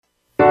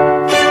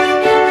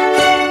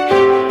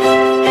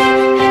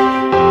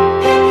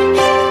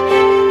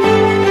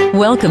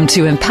Welcome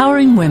to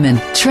Empowering Women,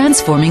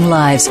 Transforming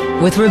Lives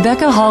with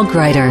Rebecca Hall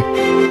Greider.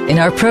 In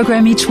our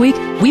program each week,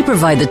 we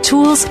provide the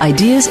tools,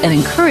 ideas, and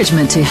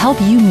encouragement to help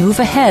you move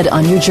ahead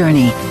on your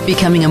journey,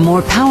 becoming a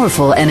more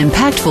powerful and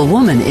impactful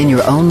woman in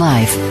your own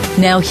life.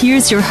 Now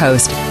here's your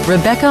host,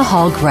 Rebecca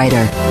Hall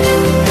Greider.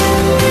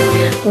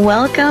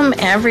 Welcome,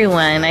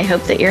 everyone. I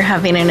hope that you're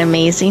having an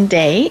amazing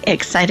day.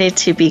 Excited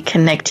to be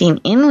connecting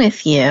in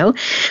with you.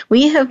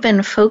 We have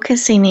been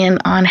focusing in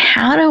on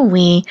how do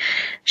we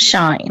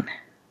shine?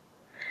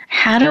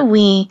 How do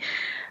we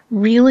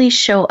really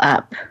show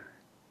up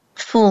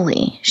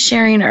fully,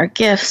 sharing our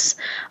gifts,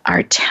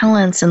 our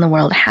talents in the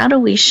world? How do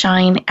we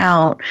shine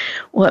out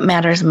what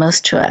matters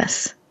most to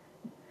us?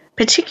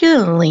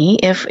 Particularly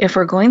if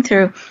we're going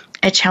through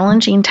a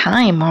challenging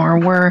time or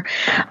we're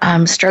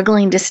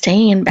struggling to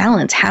stay in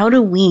balance. How do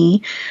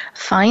we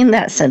find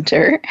that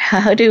center?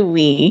 How do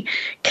we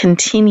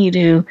continue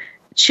to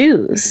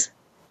choose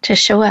to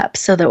show up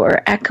so that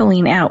we're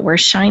echoing out, we're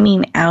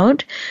shining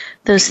out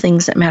those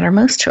things that matter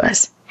most to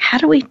us? How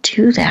do we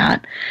do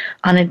that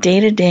on a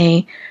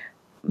day-to-day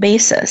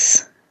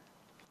basis?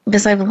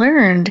 Because I've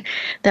learned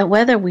that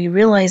whether we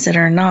realize it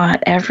or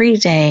not, every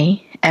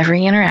day,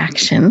 every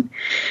interaction,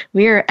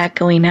 we are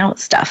echoing out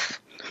stuff,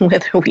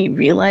 whether we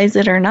realize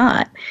it or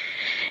not.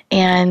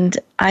 And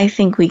I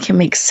think we can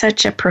make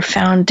such a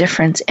profound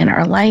difference in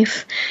our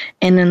life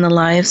and in the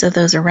lives of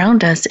those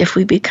around us if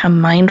we become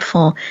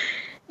mindful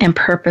and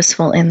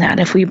purposeful in that.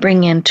 If we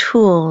bring in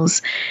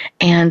tools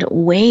and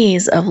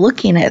ways of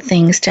looking at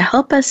things to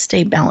help us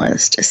stay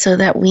balanced so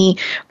that we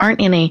aren't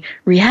in a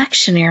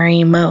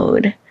reactionary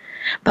mode,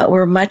 but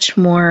we're much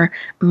more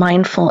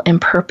mindful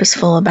and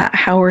purposeful about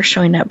how we're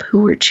showing up,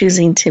 who we're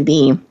choosing to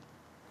be,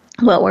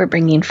 what we're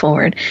bringing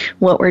forward,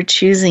 what we're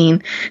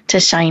choosing to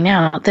shine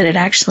out, that it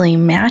actually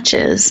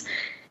matches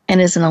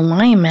and is in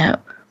alignment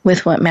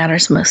with what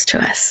matters most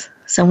to us.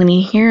 So when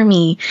you hear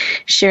me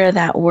share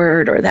that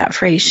word or that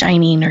phrase,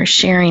 shining or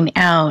sharing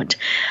out,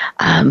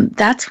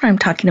 that's what I'm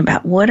talking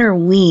about. What are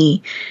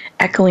we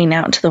echoing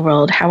out to the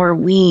world? How are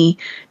we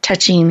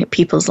touching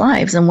people's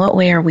lives? In what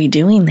way are we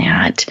doing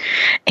that?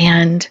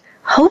 And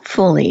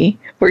hopefully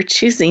we're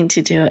choosing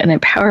to do it in a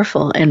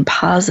powerful and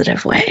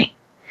positive way.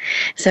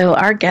 So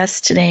our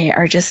guests today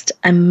are just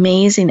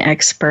amazing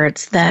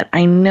experts that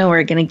I know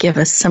are going to give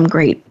us some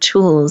great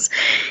tools,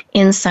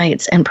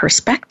 insights, and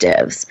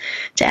perspectives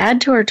to add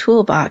to our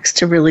toolbox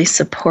to really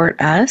support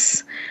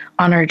us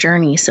on our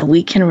journey so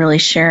we can really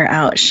share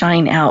out,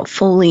 shine out,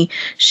 fully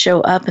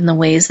show up in the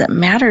ways that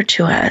matter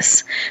to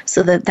us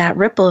so that that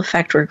ripple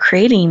effect we're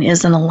creating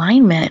is in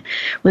alignment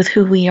with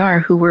who we are,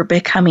 who we're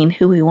becoming,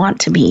 who we want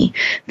to be,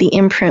 the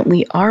imprint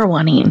we are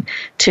wanting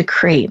to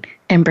create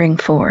and bring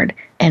forward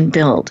and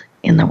build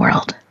in the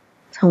world.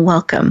 So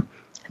welcome.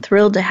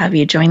 Thrilled to have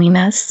you joining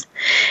us.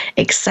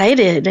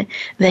 Excited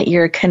that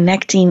you're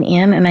connecting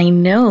in. And I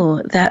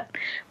know that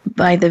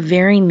by the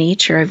very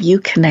nature of you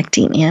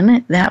connecting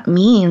in, that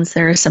means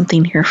there is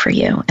something here for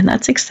you. And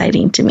that's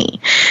exciting to me.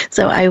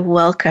 So I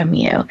welcome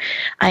you.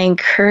 I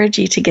encourage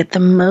you to get the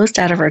most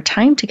out of our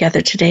time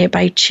together today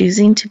by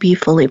choosing to be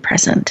fully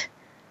present.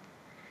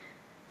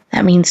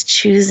 That means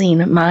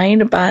choosing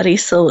mind, body,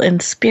 soul,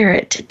 and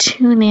spirit to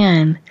tune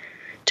in,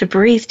 to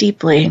breathe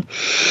deeply.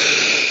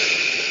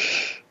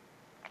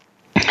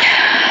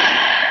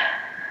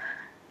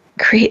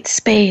 Create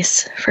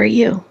space for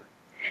you.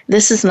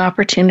 This is an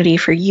opportunity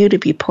for you to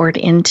be poured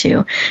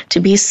into, to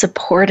be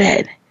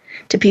supported,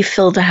 to be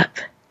filled up,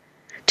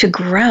 to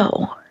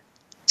grow,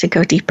 to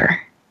go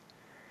deeper.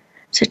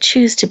 So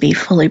choose to be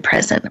fully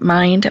present,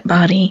 mind,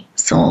 body,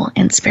 soul,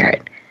 and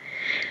spirit.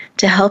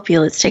 To help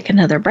you, let's take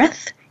another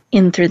breath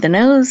in through the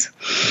nose,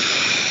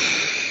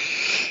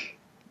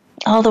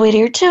 all the way to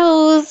your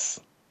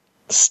toes,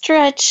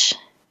 stretch,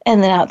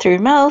 and then out through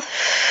your mouth,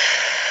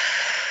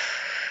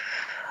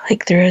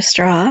 like through a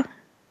straw.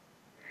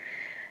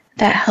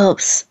 That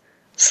helps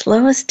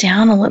slow us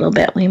down a little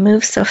bit. We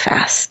move so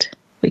fast.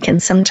 We can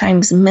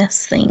sometimes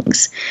miss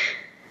things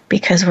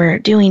because we're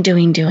doing.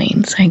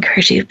 So I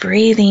encourage you,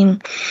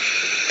 breathing,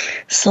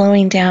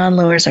 slowing down,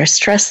 lowers our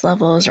stress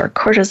levels, our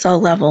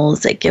cortisol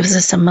levels. It gives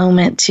us a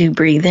moment to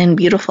breathe in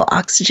beautiful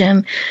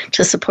oxygen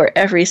to support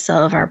every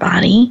cell of our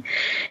body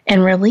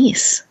and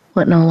release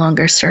what no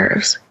longer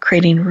serves,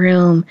 creating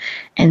room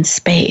and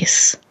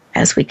space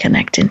as we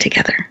connect in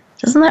together.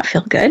 Doesn't that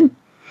feel good?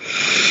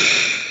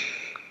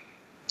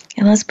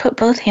 And let's put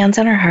both hands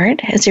on our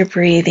heart as you're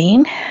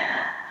breathing.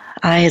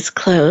 Eyes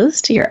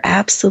closed. You're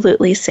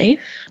absolutely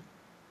safe.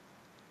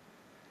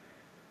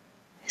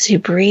 As you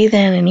breathe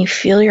in and you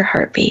feel your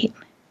heartbeat,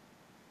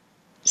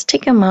 just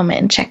take a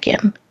moment and check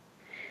in.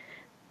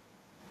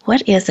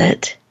 What is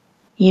it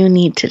you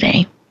need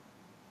today?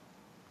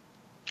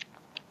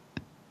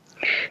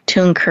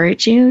 To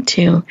encourage you,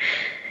 to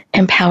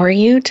empower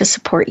you, to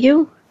support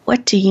you?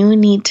 What do you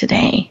need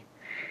today?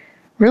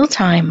 Real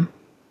time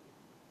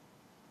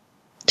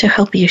to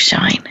help you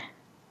shine.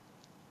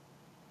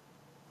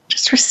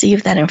 Just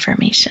receive that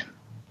information.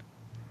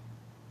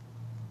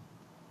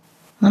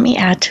 Let me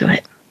add to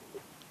it.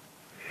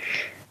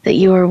 that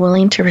you are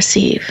willing to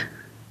receive?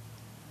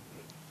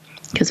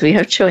 Because we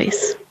have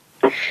choice.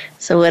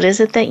 So what is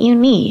it that you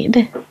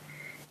need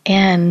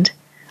and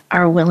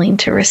are willing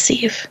to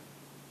receive?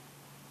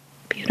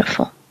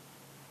 Beautiful.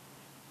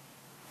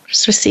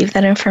 Just receive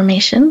that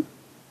information,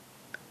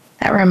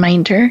 that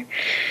reminder,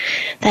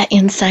 that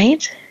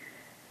insight,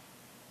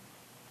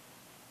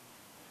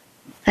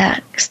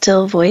 that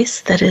still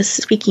voice that is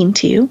speaking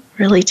to you.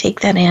 Really take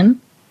that in.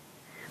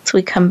 So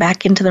we come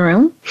back into the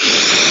room.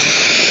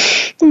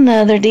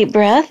 Another deep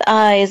breath,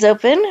 eyes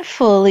open,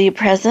 fully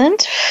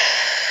present.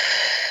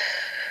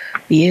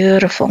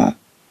 Beautiful.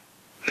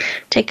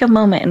 Take a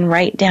moment and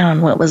write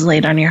down what was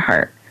laid on your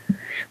heart,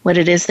 what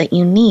it is that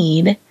you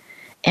need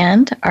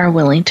and are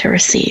willing to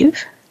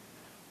receive.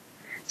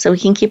 So we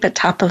can keep it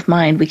top of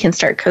mind. We can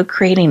start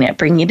co-creating it,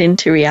 bring it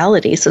into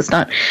reality. So it's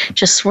not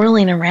just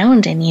swirling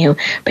around in you,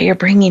 but you're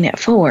bringing it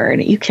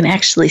forward. You can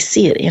actually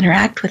see it,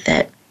 interact with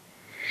it.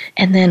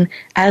 And then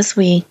as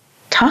we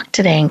talk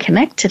today and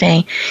connect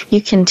today,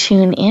 you can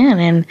tune in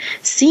and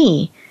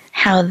see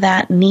how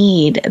that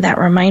need, that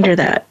reminder,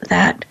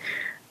 that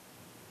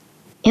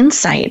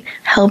insight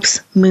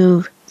helps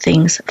move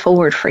things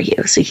forward for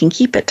you. So you can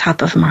keep it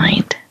top of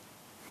mind.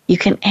 You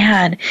can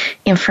add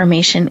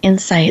information,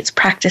 insights,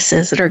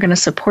 practices that are going to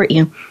support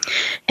you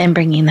in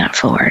bringing that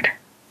forward.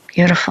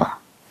 Beautiful.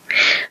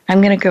 I'm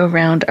going to go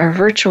around our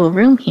virtual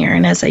room here,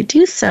 and as I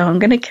do so, I'm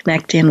going to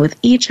connect in with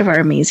each of our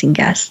amazing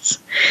guests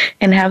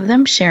and have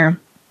them share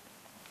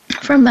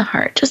from the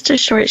heart, just a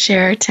short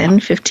share, 10,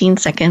 15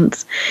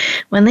 seconds,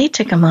 when they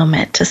took a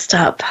moment to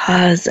stop,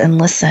 pause, and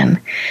listen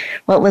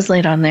what was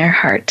laid on their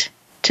heart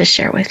to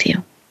share with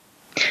you.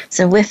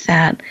 So with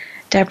that,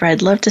 Deborah,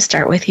 I'd love to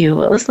start with you.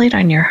 What was laid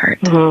on your heart?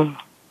 Mm-hmm.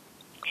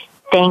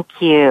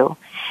 Thank you.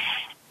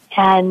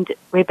 And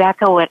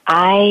Rebecca, what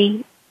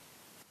I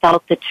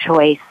felt the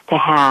choice to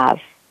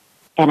have,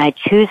 and I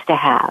choose to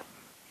have,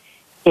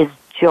 is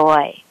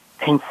joy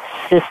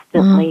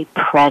consistently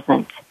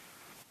present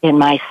in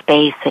my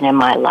space and in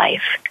my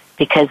life,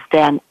 because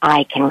then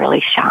I can really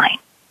shine.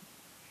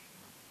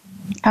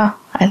 Oh,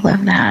 I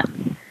love that.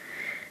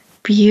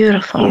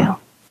 Beautiful. And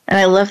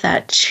I love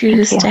that.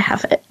 Choose to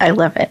have it. I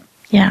love it.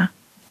 Yeah.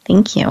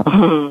 Thank you.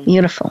 Mm-hmm.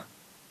 Beautiful.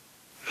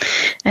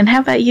 And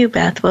how about you,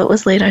 Beth? What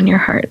was laid on your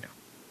heart?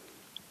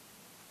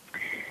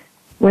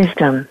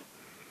 Wisdom.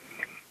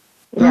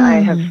 Yeah, I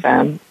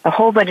have a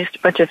whole bunch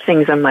of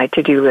things on my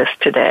to-do list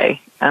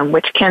today,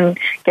 which can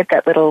get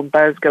that little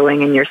buzz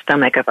going in your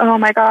stomach of, oh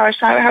my gosh,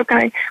 how can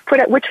I put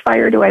out, which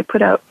fire do I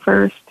put out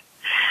first?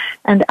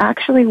 And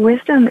actually,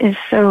 wisdom is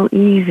so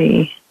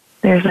easy.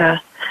 There's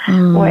a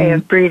way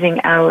of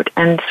breathing out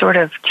and sort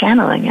of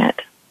channeling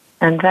it.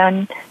 And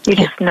then you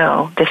just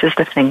know this is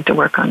the thing to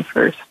work on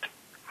first.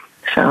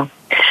 So,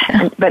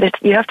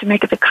 but you have to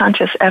make it a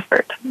conscious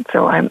effort.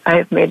 So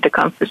I've made the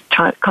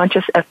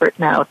conscious effort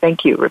now.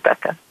 Thank you,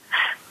 Rebecca,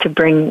 to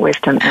bring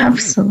wisdom in.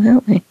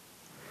 Absolutely.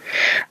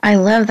 I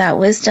love that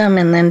wisdom,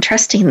 and then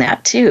trusting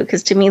that too,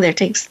 because to me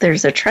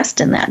there's a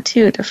trust in that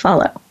too to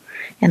follow,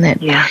 and that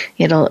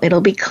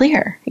it'll be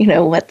clear,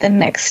 what the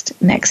next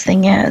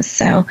thing is.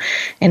 So,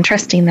 and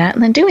trusting that,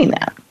 and then doing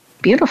that.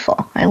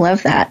 Beautiful. I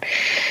love that.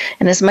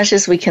 And as much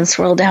as we can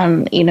swirl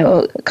down,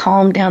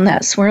 calm down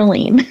that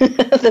swirling,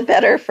 the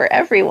better for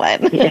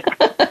everyone. Yeah.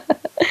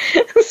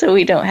 So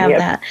we don't have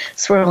that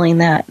swirling,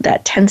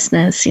 that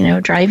tenseness,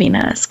 driving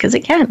us, because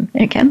it can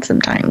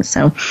sometimes.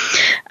 So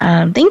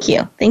thank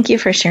you. Thank you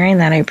for sharing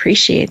that. I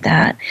appreciate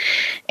that.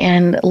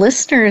 And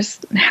listeners,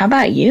 how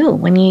about you?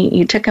 When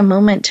you took a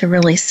moment to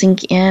really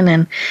sink in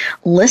and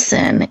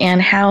listen,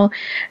 and how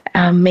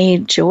may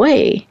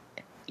joy,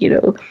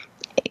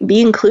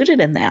 be included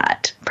in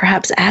that,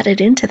 perhaps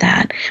added into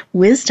that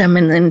wisdom,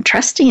 and then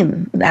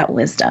trusting that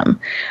wisdom,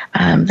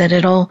 that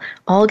it'll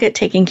all get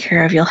taken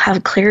care of. You'll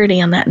have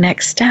clarity on that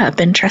next step,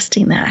 and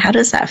trusting that. How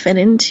does that fit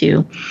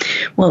into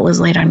what was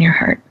laid on your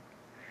heart?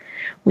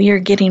 We are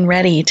getting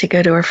ready to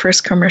go to our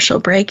first commercial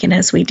break, and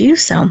as we do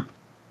so,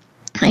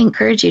 I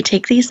encourage you,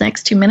 take these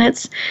next 2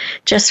 minutes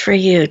just for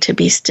you to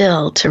be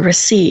still, to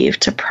receive,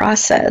 to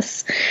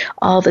process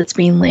all that's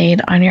being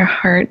laid on your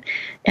heart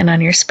and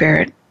on your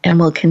spirit. And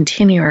we'll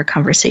continue our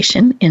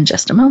conversation in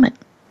just a moment.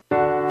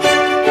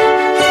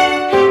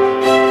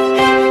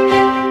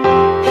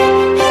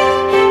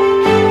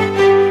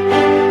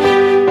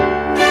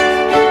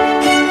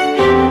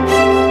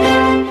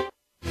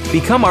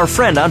 Become our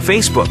friend on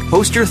Facebook.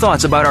 Post your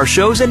thoughts about our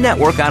shows and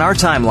network on our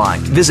timeline.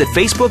 Visit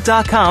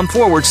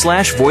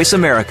facebook.com/Voice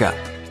America.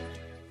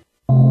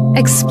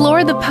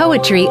 Explore the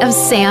poetry of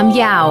Sam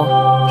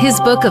Yao. His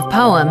book of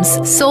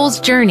poems,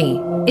 Soul's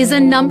Journey, is a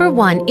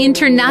 #1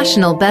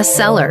 international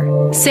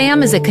bestseller.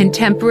 Sam is a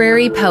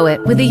contemporary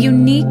poet with a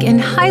unique and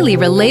highly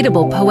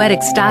relatable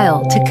poetic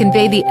style to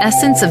convey the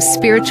essence of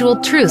spiritual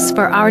truths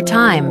for our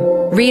time.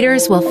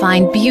 Readers will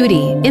find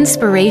beauty,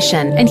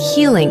 inspiration, and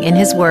healing in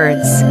his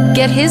words.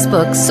 Get his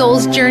book,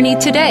 Soul's Journey,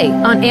 today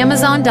on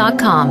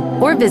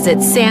Amazon.com or visit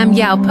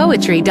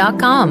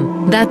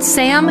SamYaoPoetry.com. That's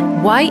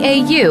Sam,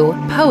 Y-A-U,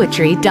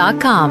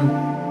 Poetry.com.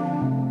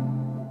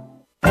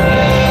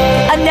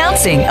 And now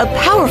Announcing a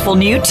powerful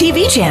new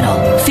TV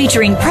channel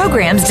featuring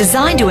programs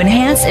designed to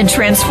enhance and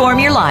transform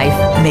your life.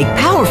 Make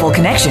powerful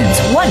connections,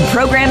 one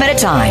program at a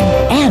time.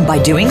 And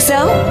by doing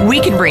so, we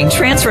can bring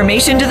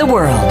transformation to the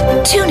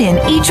world. Tune in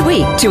each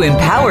week to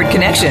Empowered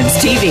Connections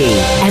TV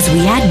as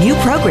we add new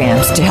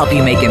programs to help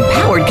you make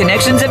empowered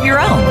connections of your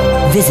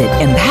own. Visit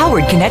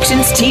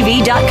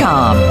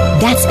EmpoweredConnectionsTV.com.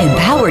 That's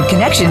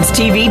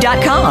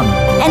EmpoweredConnectionsTV.com.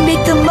 And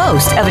make the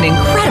most of an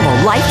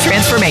incredible life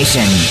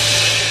transformation.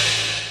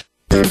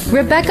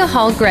 Rebecca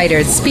Hall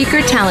Greider's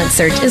Speaker Talent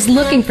Search is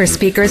looking for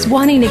speakers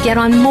wanting to get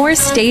on more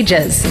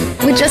stages.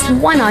 With just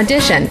one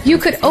audition, you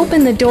could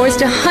open the doors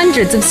to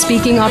hundreds of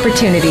speaking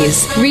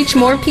opportunities, reach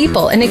more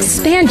people, and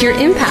expand your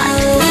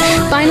impact.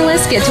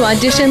 Finalists get to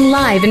audition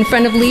live in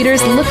front of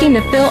leaders looking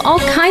to fill all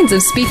kinds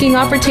of speaking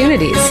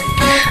opportunities.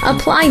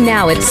 Apply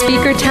now at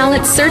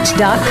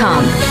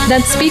SpeakerTalentSearch.com.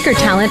 That's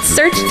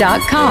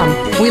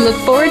SpeakerTalentSearch.com. We look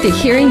forward to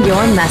hearing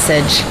your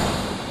message.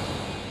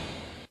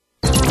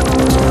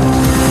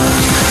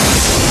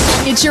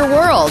 It's your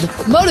world.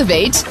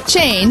 Motivate,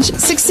 change,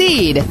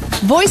 succeed.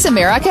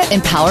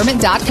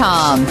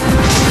 VoiceAmericaEmpowerment.com.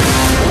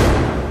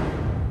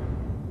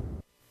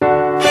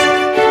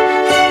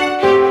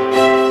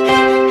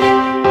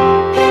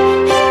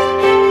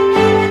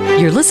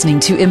 You're listening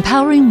to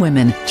Empowering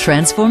Women,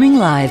 Transforming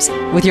Lives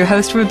with your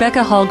host,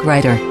 Rebecca Hall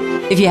Greider.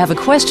 If you have a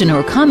question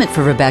or comment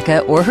for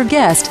Rebecca or her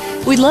guest,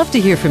 we'd love to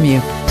hear from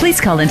you.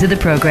 Please call into the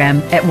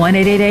program at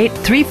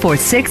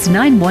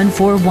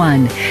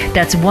 1-888-346-9141.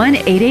 That's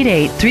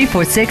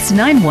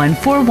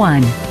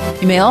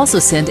 1-888-346-9141. You may also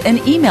send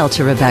an email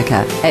to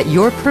Rebecca at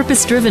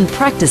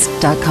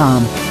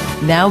yourpurposedrivenpractice.com.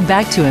 Now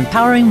back to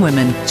Empowering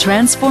Women,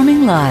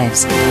 Transforming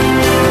Lives.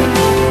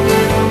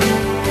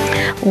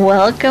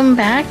 Welcome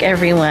back,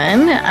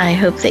 everyone. I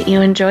hope that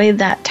you enjoyed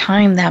that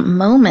time, that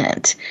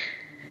moment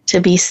to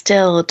be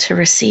still, to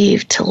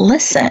receive, to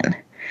listen,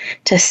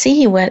 to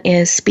see what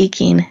is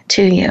speaking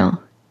to you.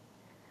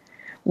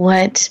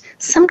 What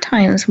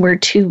sometimes we're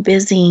too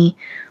busy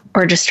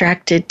or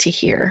distracted to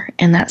hear,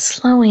 and that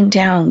slowing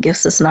down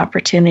gives us an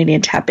opportunity to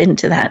tap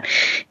into that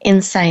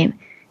insight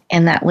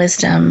and that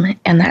wisdom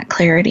and that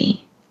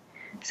clarity.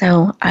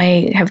 So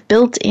I have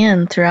built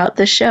in throughout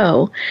the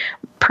show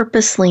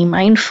purposely,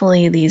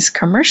 mindfully, these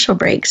commercial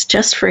breaks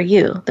just for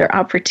you. They're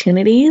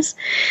opportunities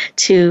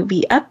to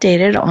be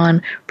updated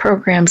on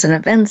programs and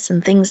events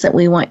and things that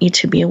we want you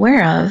to be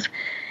aware of.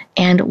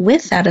 And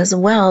with that as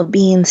well,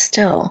 being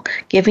still,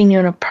 giving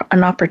you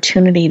an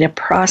opportunity to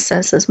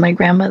process, as my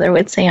grandmother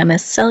would say, on a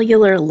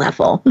cellular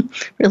level,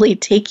 really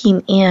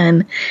taking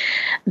in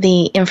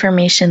the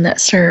information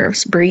that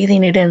serves,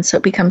 breathing it in so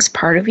it becomes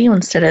part of you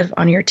instead of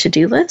on your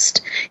to-do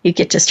list. You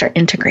get to start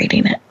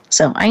integrating it.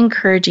 So I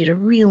encourage you to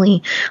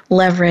really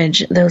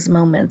leverage those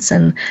moments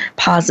and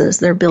pauses.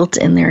 They're built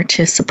in there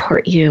to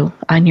support you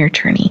on your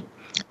journey.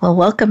 Well,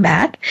 welcome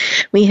back.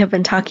 We have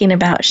been talking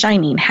about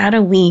shining. How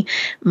do we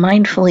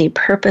mindfully,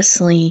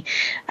 purposely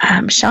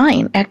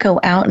shine, echo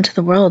out into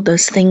the world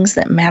those things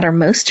that matter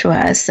most to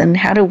us? And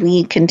how do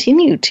we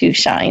continue to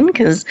shine?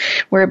 Because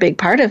we're a big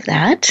part of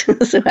that.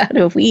 So how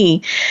do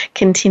we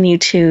continue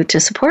to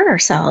support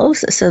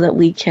ourselves so that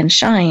we can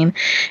shine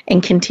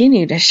and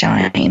continue to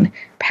shine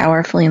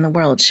powerfully in the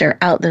world, share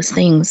out those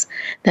things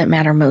that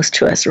matter most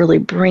to us, really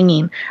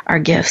bringing our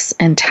gifts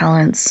and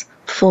talents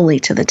fully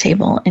to the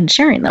table and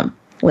sharing them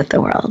with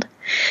the world.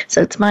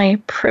 So it's my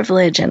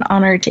privilege and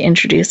honor to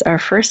introduce our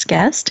first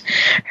guest.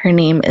 Her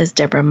name is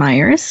Deborah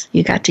Myers.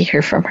 You got to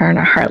hear from her on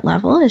a heart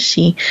level as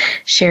she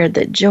shared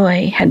that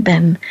joy had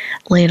been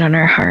laid on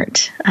her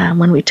heart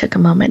when we took a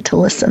moment to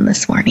listen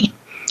this morning.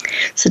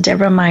 So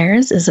Deborah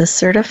Myers is a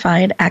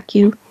certified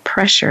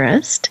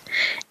acupressurist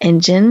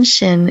and Jin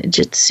Shin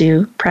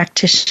Jitsu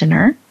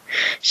practitioner.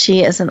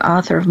 She is an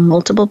author of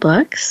multiple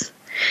books,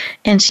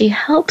 and she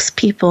helps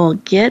people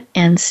get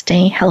and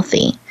stay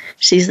healthy.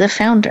 She's the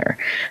founder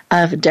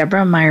of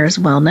Deborah Myers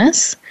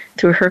Wellness.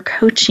 Through her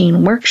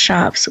coaching,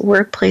 workshops,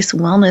 workplace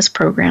wellness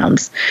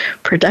programs,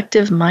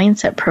 productive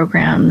mindset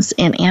programs,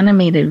 and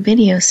animated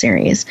video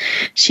series,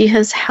 she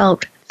has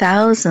helped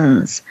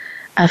thousands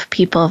of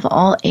people of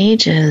all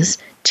ages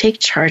take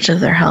charge of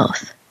their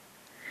health.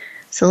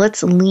 So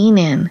let's lean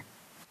in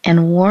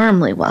and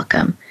warmly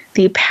welcome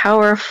the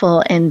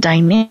powerful and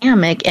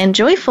dynamic and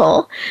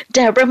joyful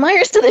Deborah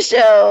Myers to the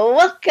show.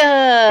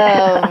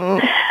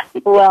 Welcome.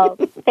 Well,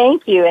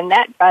 thank you. And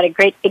that brought a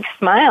great big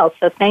smile,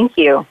 so thank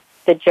you.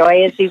 The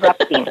joy is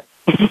erupting.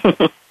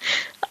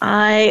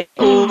 I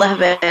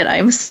love it.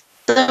 I'm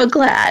so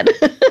glad.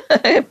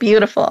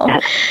 Beautiful.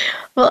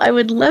 Well, I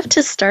would love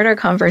to start our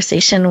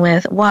conversation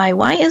with why.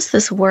 Why is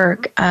this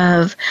work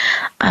of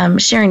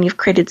sharing? You've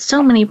created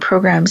so many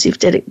programs. You've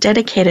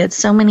dedicated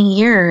so many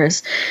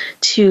years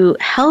to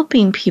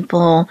helping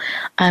people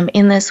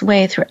in this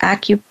way through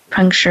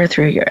acupuncture,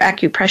 through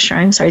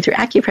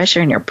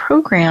acupressure and your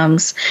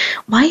programs.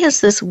 Why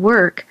is this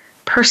work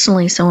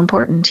personally so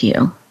important to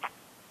you?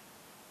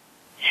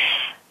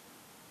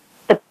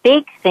 The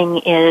big thing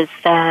is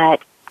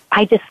that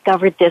I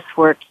discovered this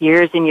work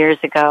years and years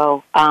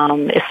ago,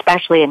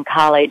 especially in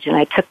college, and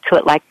I took to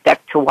it like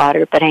duck to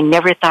water, but I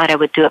never thought I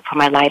would do it for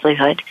my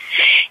livelihood.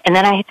 And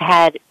then I've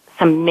had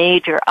some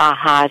major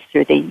ahas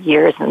through the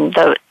years, and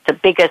the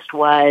biggest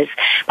was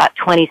about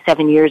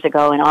 27 years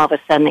ago, and all of a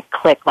sudden it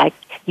clicked, like,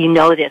 you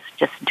know this,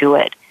 just do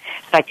it.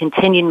 So I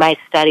continued my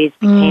studies,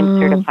 became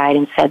certified,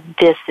 and said,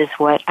 this is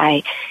what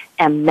I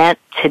am meant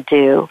to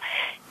do,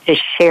 to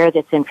share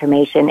this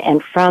information.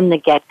 And from the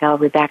get-go,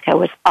 Rebecca,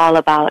 was all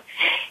about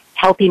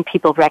helping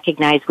people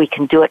recognize we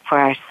can do it for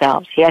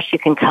ourselves. Yes, you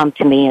can come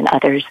to me and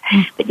others,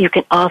 but you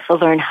can also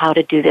learn how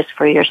to do this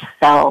for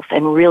yourself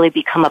and really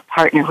become a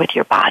partner with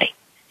your body.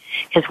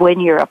 Because when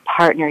you're a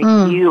partner,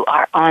 you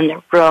are on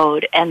the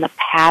road and the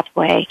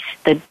pathway,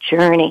 the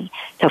journey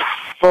to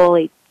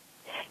fully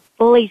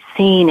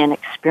seeing and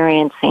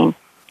experiencing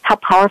how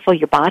powerful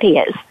your body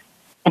is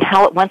and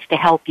how it wants to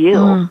help you.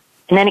 And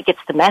then it gets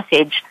the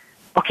message,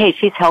 okay,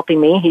 she's helping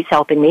me, he's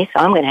helping me, so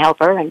I'm going to help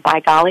her, and by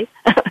golly,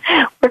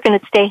 we're going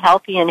to stay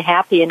healthy and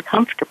happy and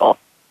comfortable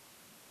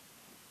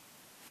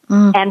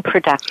and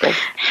productive.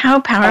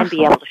 How powerful. And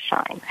be able to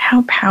shine.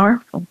 How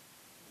powerful.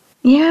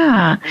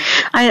 Yeah,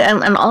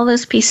 and all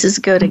those pieces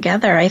go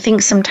together. I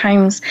think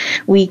sometimes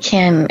we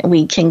can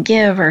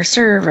give or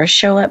serve or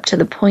show up to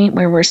the point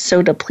where we're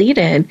so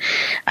depleted,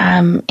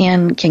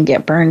 and can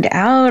get burned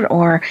out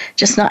or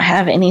just not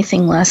have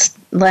anything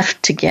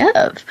left to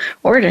give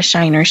or to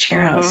shine or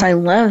share out. So I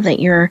love that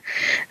you're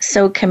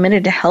so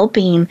committed to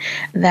helping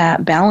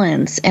that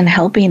balance and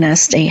helping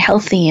us stay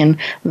healthy and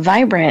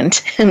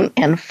vibrant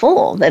and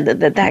full,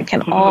 that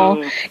can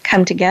all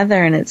come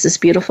together, and it's this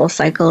beautiful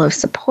cycle of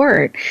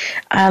support.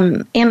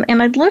 And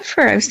I'd love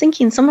I was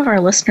thinking some of our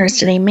listeners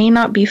today may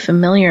not be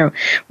familiar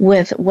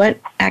with what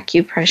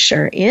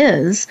acupressure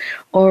is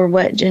or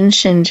what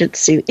Jinshin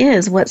Jyutsu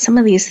is, what some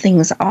of these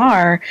things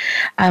are,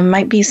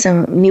 might be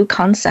some new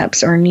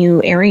concepts or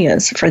new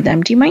areas for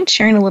them. Do you mind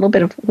sharing a little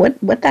bit of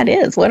what that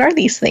is? What are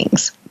these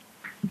things?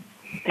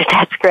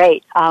 That's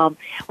great.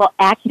 Well,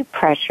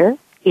 acupressure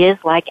is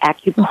like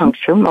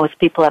acupuncture. Most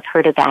people have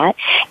heard of that.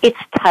 It's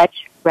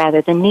touch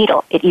rather than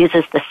needle. It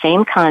uses the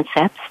same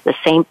concepts, the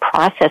same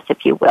process,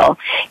 if you will,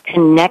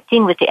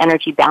 connecting with the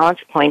energy balance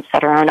points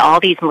that are on all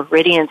these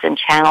meridians and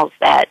channels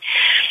that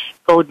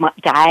go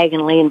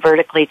diagonally and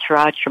vertically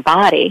throughout your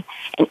body.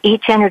 And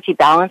each energy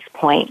balance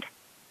point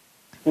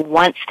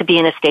wants to be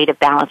in a state of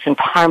balance and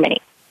harmony.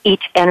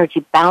 Each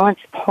energy balance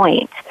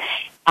point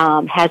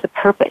has a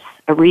purpose,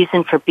 a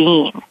reason for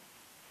being,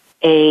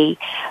 a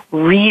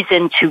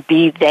reason to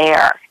be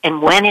there.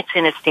 And when it's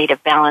in a state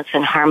of balance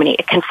and harmony,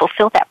 it can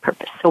fulfill that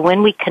purpose. So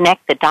when we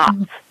connect the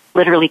dots,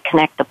 literally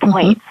connect the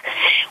points,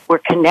 we're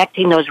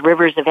connecting those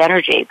rivers of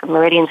energy, the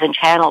meridians and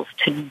channels,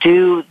 to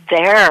do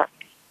their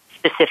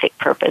specific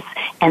purpose.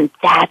 And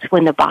that's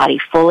when the body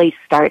fully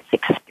starts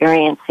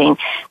experiencing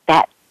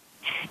that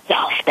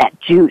stuff, that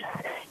juice,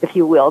 if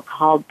you will,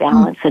 called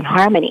balance and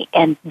harmony.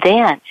 And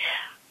then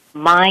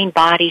mind,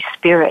 body,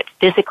 spirit,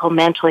 physical,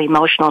 mental,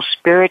 emotional,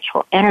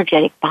 spiritual,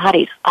 energetic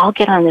bodies all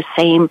get on the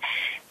same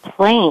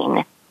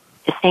plane,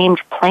 the same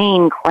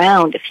playing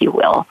ground, if you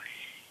will,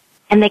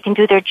 and they can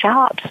do their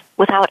jobs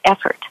without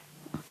effort.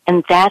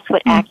 And that's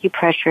what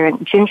acupressure and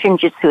Jinshin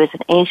Jyutsu is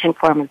an ancient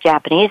form of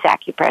Japanese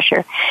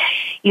acupressure,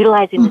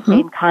 utilizing the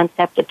same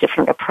concept, a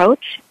different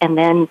approach. And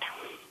then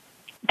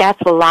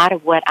that's a lot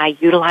of what I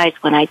utilize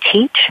when I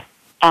teach,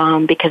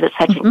 because it's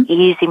such an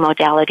easy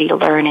modality to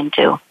learn and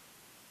do.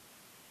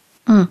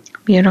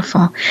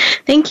 Beautiful.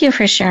 Thank you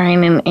for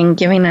sharing and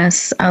giving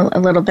us a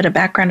little bit of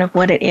background of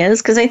what it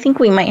is, because I think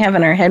we might have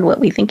in our head what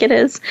we think it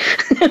is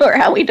or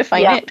how we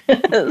define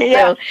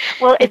it.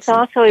 Well, it's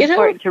also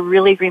important to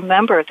really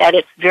remember that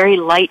it's very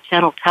light,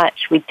 gentle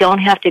touch. We don't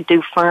have to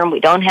do firm.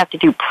 We don't have to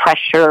do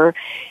pressure.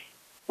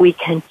 We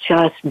can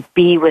just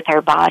be with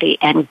our body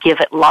and give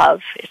it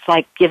love. It's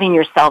like giving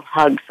yourself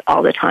hugs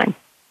all the time.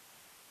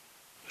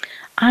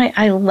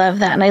 I love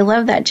that. And I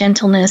love that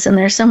gentleness. And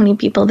there's so many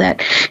people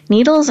that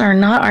needles are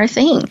not our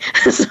thing.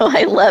 So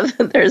I love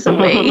that there's a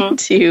way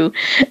to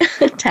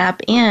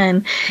tap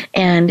in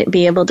and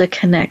be able to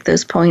connect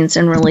those points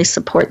and really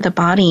support the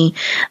body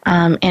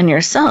and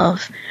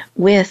yourself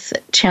with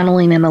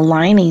channeling and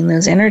aligning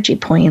those energy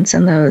points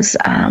and those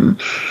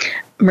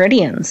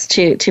meridians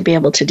to be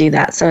able to do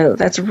that. So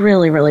that's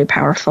really, really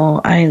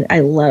powerful.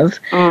 I love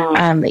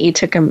that you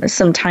took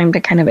some time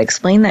to kind of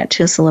explain that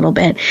to us a little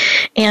bit.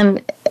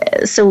 And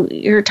so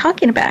you're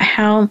talking about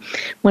how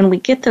when we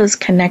get those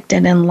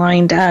connected and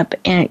lined up,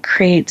 and it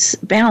creates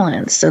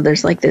balance. So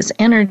there's like this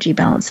energy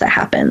balance that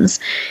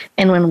happens.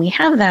 And when we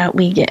have that,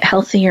 we get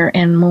healthier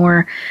and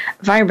more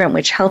vibrant,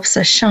 which helps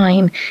us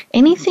shine.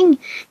 Anything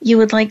you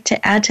would like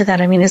to add to that?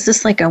 I mean, is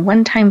this like a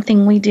one-time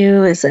thing we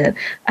do? Is it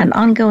an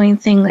ongoing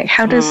thing? Like,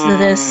 how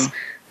does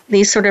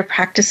these sort of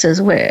practices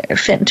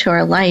fit into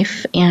our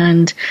life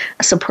and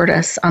support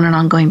us on an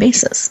ongoing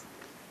basis?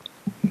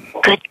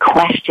 Good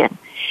question.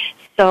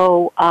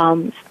 So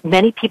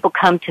many people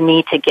come to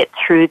me to get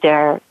through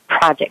their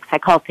projects. I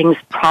call things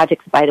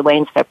projects, by the way,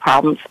 instead of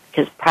problems,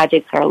 because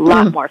projects are a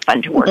lot more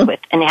fun to work with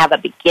and have a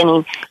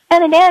beginning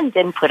and an end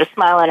and put a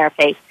smile on our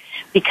face,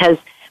 because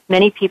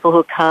many people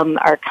who come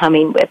are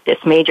coming with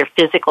this major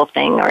physical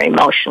thing or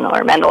emotional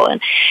or mental,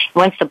 and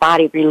once the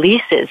body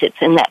releases,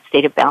 it's in that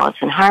state of balance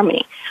and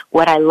harmony.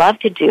 What I love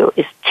to do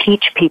is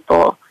teach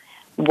people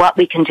what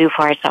we can do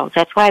for ourselves.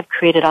 That's why I've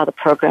created all the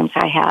programs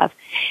I have.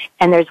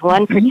 And there's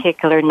one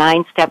particular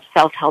 9-step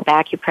self-help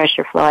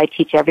acupressure flow I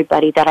teach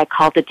everybody that I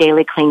call the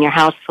Daily Clean Your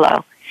House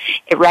flow.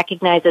 It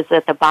recognizes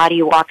that the body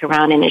you walk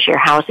around in is your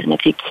house, and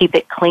if you keep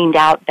it cleaned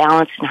out,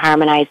 balanced, and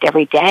harmonized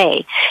every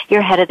day,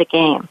 you're ahead of the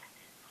game.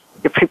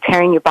 You're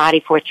preparing your body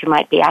for what you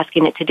might be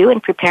asking it to do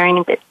and preparing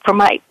it for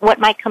what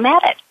might come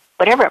at it,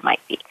 whatever it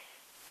might be,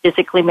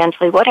 physically,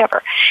 mentally,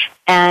 whatever.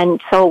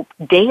 And so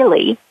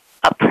daily,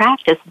 a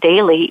practice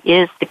daily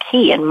is the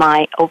key, in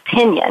my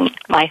opinion,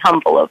 my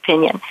humble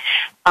opinion.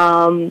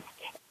 And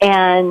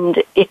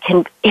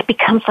it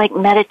becomes like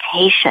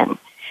meditation.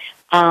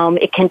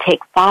 It can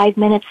take 5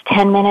 minutes,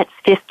 10 minutes,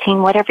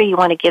 15, whatever you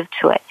want to give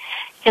to it.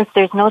 Since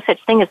there's no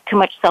such thing as too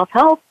much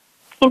self-help,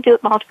 you can do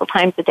it multiple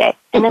times a day.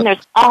 And then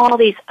there's all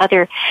these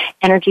other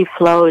energy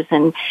flows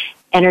and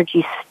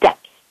energy steps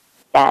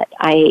that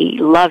I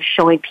love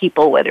showing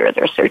people, whether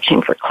they're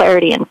searching for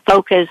clarity and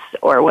focus,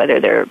 or whether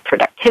they're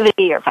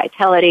productivity or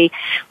vitality,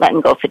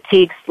 letting go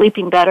fatigue,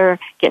 sleeping better,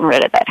 getting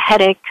rid of that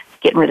headache,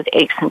 getting rid of the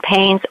aches and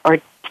pains, or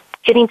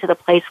getting to the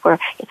place where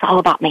it's all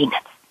about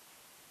maintenance.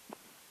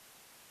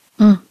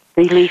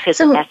 Relief is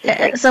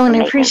necessary. So I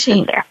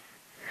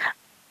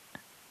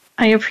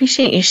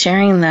appreciate you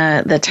sharing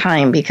the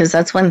time, because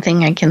that's one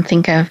thing I can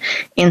think of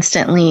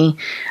instantly.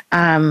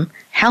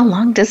 How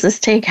long does this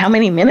take? How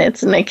many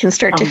minutes? And I can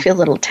start to feel a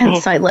little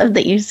tense. So I love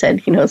that you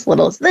said, as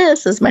little as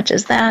this, as much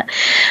as that.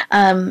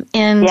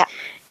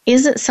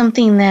 Is it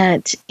something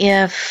that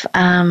if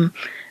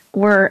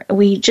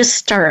we just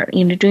start,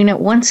 doing it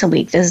once a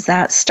week, does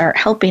that start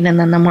helping? And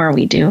then the more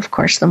we do, of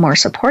course, the more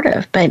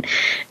supportive. But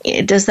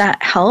does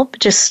that help,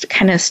 just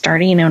kind of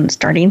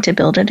starting to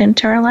build it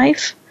into our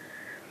life?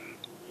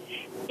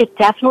 It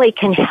definitely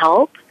can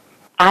help.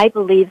 I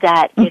believe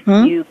that if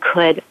you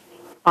could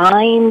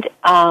find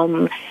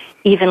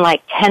even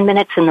like 10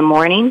 minutes in the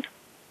morning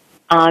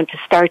to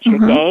start your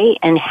day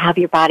and have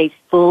your body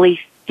fully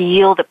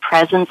feel the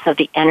presence of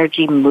the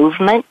energy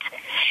movement,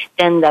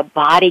 then the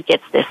body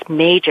gets this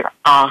major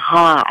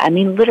aha. I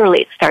mean,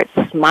 literally it starts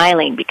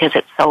smiling because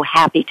it's so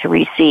happy to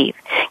receive.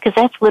 Because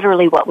that's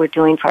literally what we're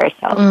doing for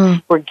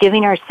ourselves. We're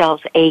giving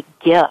ourselves a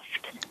gift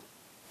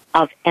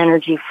of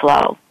energy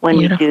flow when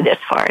we do this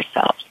for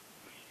ourselves.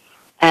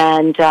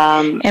 And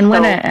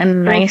what a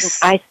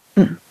nice...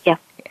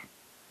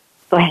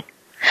 Go ahead.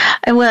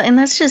 Well, and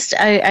that's just,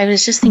 I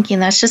was just thinking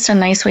that's just a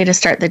nice way to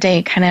start the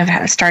day, kind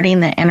of starting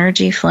the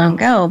energy flow and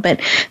go. But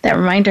that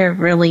reminder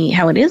of really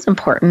how it is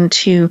important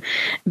to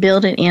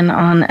build it in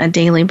on a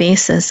daily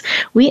basis.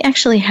 We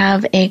actually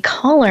have a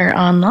caller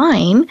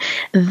online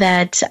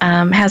that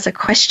has a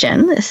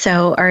question.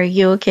 So are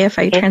you okay if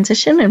I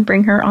transition and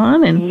bring her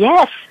on? And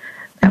yes.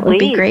 That would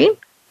be great.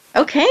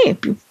 Okay.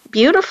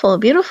 Beautiful,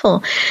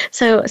 beautiful.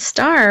 So,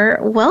 Star,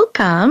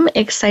 welcome.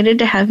 Excited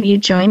to have you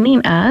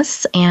joining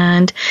us,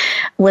 and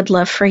would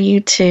love for you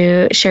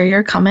to share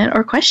your comment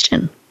or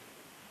question.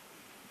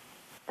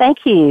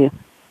 Thank you.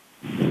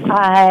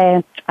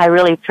 I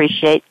really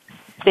appreciate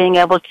being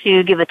able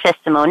to give a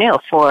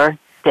testimonial for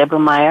Deborah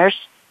Myers.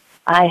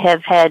 I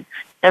have had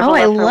several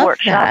of her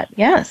workshops. That.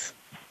 Yes.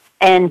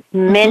 And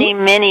many,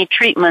 many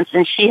treatments,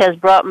 and she has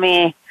brought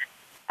me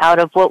out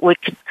of what we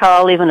could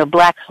call even a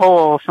black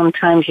hole.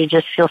 Sometimes you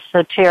just feel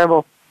so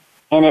terrible.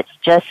 And it's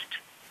just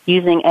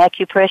using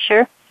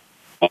acupressure.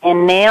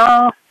 And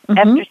now,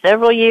 after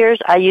several years,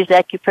 I use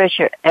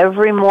acupressure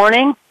every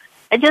morning.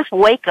 I just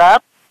wake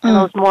up. And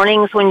those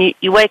mornings when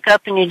you wake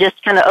up and you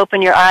just kind of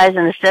open your eyes,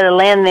 and instead of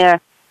laying there,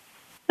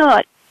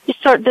 you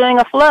start doing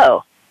a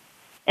flow.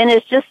 And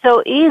it's just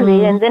so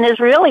easy. And then it's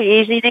really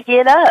easy to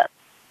get up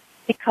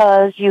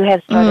because you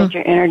have started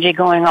your energy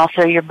going all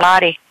through your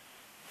body.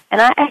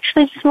 And I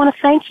actually just want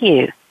to thank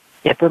you,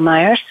 Deborah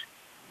Myers.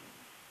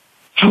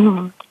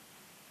 Thank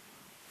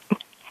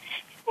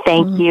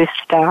you,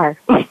 Star.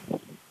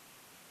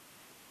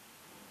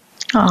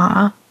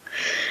 Aw.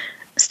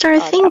 Star,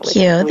 thank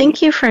you. Sweet.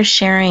 Thank you for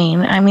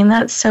sharing. I mean,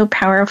 that's so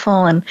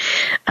powerful and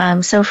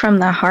so from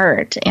the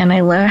heart. And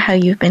I love how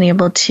you've been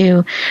able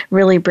to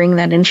really bring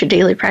that into your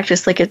daily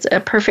practice. Like it's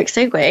a perfect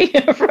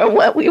segue from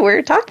what we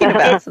were talking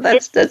about. So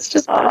that's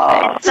just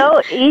perfect. It's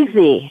so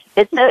easy.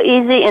 It's so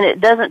easy, and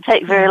it doesn't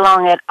take very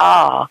long at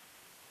all.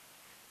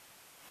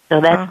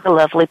 So that's the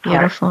lovely part.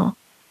 Beautiful.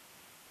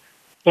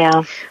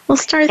 Yeah. Well,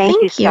 Star,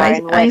 thank you.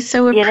 Star. I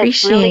so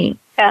appreciate.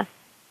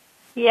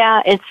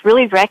 Yeah, it's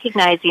really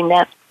recognizing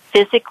that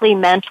physically,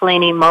 mentally,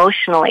 and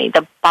emotionally,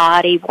 the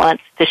body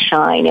wants to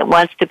shine. It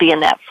wants to be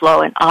in that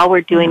flow, and all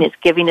we're doing is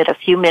giving it a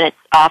few minutes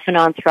off and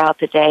on throughout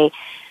the day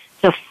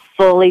to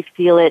fully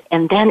feel it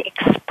and then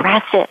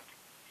express it.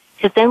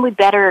 Because then we're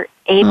better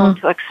able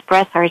to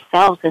express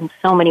ourselves in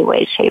so many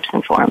ways, shapes,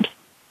 and forms.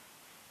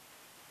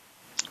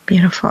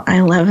 Beautiful.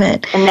 I love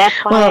it. And that's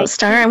why well,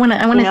 Star, I want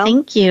to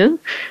thank you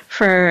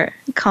for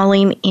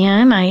calling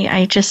in.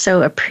 I just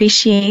so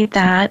appreciate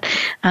that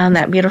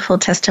beautiful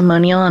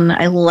testimonial, and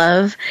I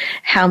love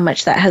how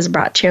much that has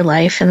brought to your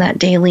life, and that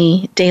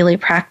daily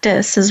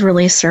practice has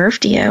really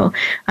served you.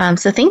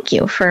 So thank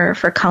you for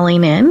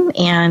calling in.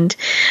 And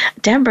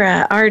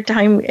Deborah, our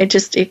time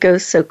it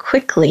goes so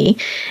quickly,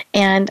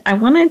 and I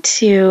wanted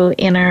to,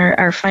 in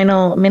our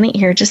final minute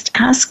here, just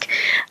ask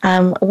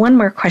one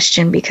more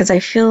question, because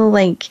I feel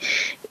like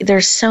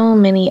there's so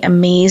many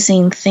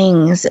amazing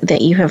things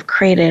that you have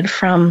created,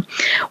 from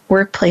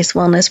workplace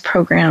wellness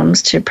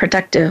programs to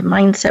productive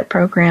mindset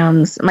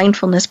programs,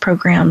 mindfulness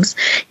programs,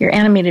 your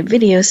animated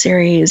video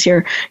series,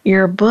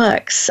 your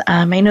books.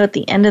 I know at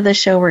the end of the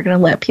show, we're going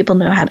to let people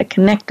know how to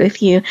connect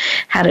with you,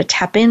 how to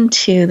tap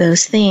into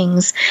those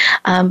things.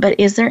 But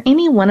is there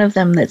any one of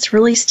them that's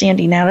really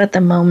standing out at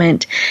the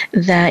moment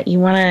that you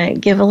want to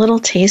give a little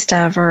taste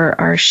of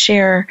or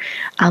share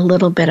a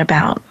little bit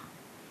about?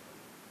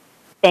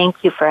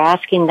 Thank you for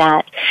asking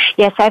that.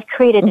 Yes, I've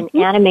created an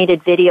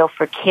animated video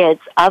for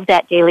kids of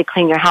that daily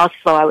clean your house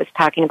flow I was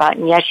talking about.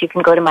 And yes, you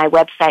can go to my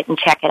website and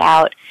check it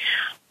out.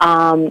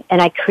 And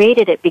I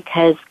created it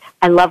because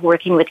I love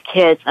working with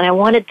kids, and I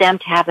wanted them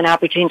to have an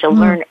opportunity to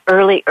learn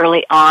early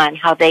on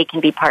how they can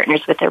be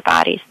partners with their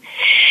bodies.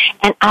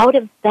 And out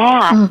of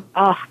that,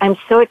 I'm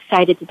so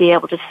excited to be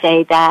able to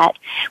say that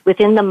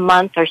within the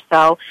month or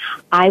so,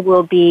 I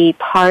will be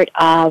part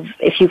of,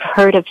 if you've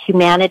heard of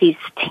Humanity's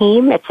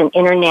Team, it's an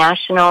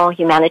international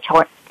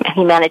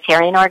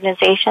humanitarian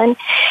organization,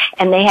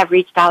 and they have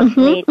reached out to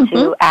me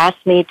to ask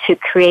me to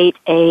create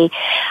a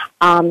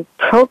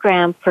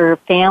program for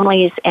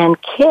families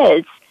and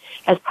kids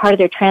as part of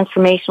their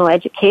transformational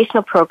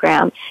educational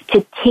program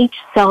to teach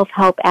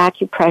self-help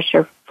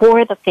acupressure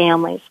for the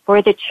families,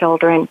 for the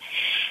children.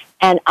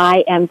 And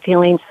I am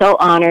feeling so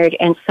honored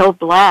and so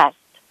blessed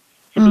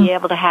to be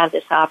able to have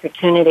this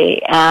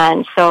opportunity.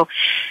 And so,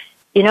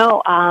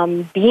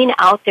 being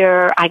out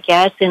there, I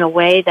guess, in a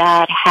way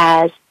that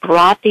has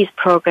brought these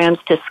programs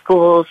to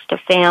schools, to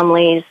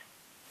families,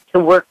 to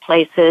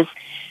workplaces,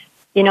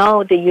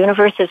 the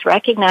universe is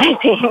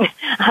recognizing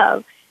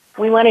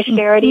we want to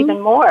share it even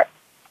more.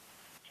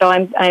 So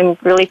I'm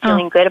really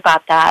feeling good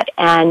about that.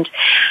 And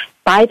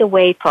by the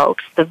way,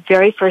 folks, the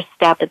very first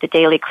step of the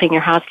daily clean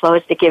your house flow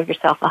is to give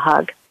yourself a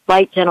hug.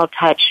 Light, gentle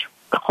touch.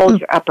 Hold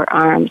your upper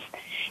arms.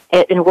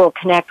 It will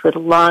connect with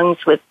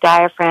lungs, with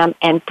diaphragm,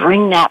 and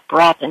bring that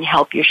breath and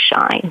help you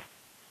shine.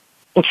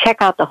 And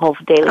check out the whole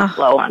daily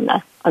flow on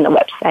the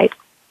website.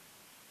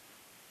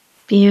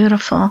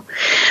 Beautiful.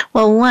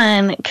 Well,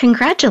 one,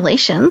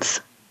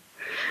 congratulations.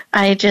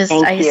 I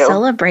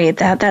celebrate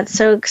that. That's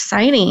so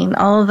exciting.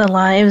 All of the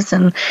lives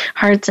and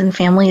hearts and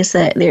families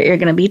that you're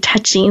going to be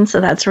touching.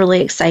 So that's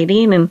really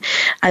exciting. And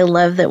I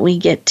love that we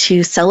get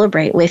to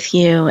celebrate with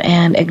you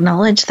and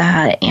acknowledge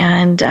that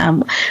and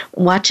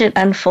watch it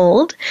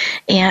unfold.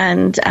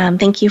 And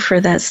thank you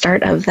for that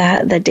start of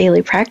the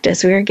daily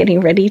practice. We are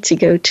getting ready to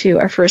go to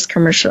our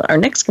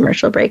next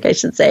commercial break, I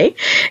should say.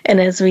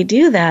 And as we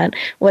do that,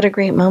 what a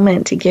great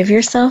moment to give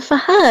yourself a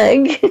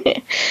hug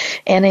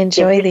and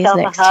enjoy these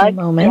next 2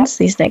 moments.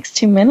 These next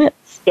 2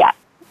 minutes. Yeah.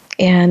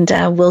 And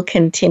we'll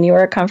continue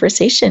our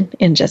conversation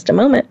in just a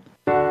moment.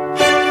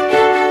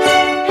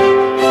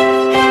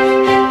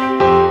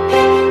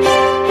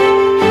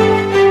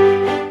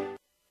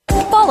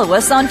 Follow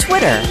us on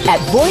Twitter at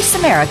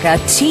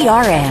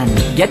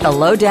VoiceAmericaTRN. Get the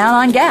lowdown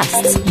on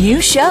guests,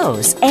 new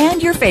shows,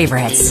 and your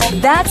favorites.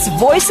 That's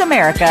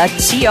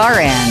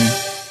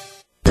VoiceAmericaTRN.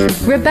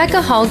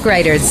 Rebecca Hall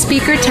Greider's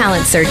Speaker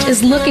Talent Search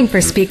is looking for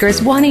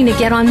speakers wanting to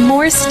get on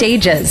more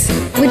stages.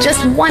 With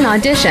just one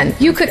audition,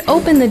 you could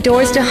open the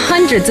doors to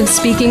hundreds of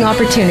speaking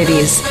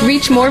opportunities,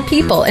 reach more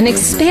people, and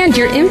expand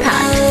your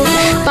impact.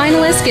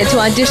 Finalists get to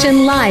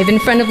audition live in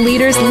front of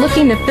leaders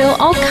looking to fill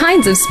all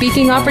kinds of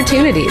speaking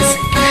opportunities.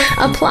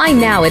 Apply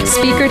now at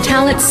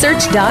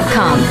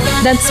SpeakerTalentSearch.com.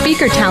 That's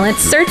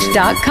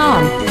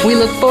SpeakerTalentSearch.com. We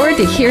look forward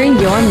to hearing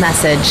your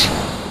message.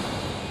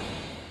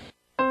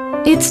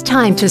 It's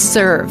time to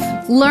serve,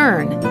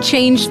 learn,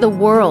 change the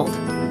world.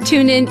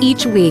 Tune in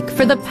each week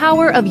for the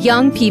power of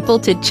young people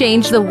to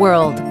change the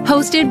world.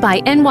 Hosted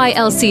by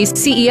NYLC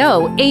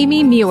CEO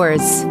Amy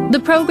Mewers. The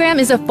program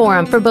is a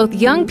forum for both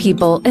young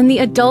people and the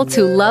adults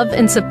who love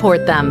and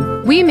support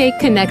them. We make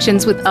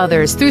connections with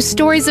others through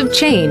stories of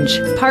change,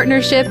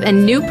 partnership,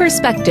 and new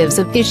perspectives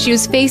of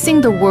issues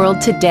facing the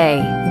world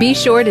today. Be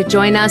sure to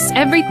join us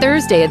every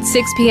Thursday at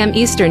 6 p.m.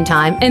 Eastern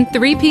Time and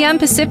 3 p.m.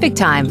 Pacific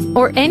Time,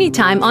 or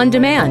anytime on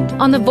demand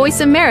on the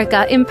Voice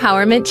America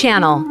Empowerment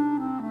Channel.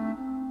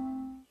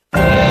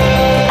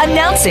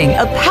 Announcing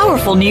a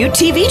powerful new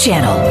TV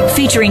channel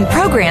featuring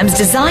programs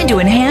designed to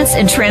enhance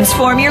and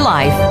transform your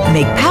life.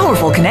 Make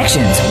powerful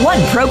connections, one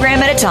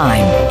program at a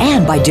time.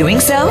 And by doing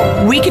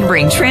so, we can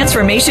bring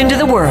transformation to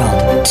the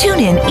world. Tune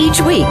in each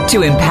week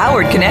to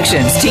Empowered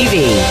Connections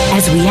TV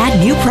as we add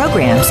new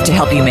programs to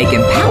help you make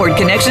empowered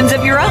connections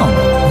of your own.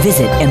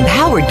 Visit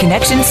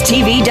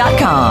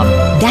empoweredconnectionstv.com.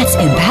 That's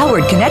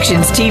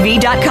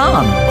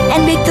empoweredconnectionstv.com.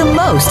 And make the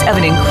most of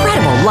an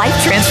incredible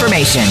life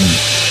transformation.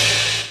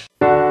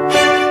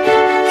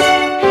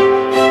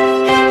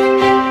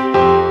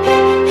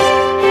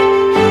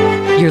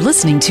 You're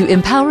listening to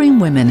Empowering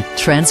Women,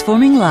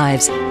 Transforming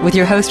Lives with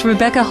your host,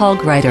 Rebecca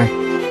Hall-Griter.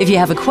 If you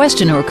have a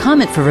question or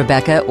comment for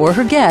Rebecca or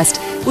her guest,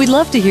 we'd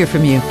love to hear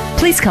from you.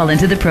 Please call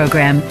into the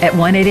program at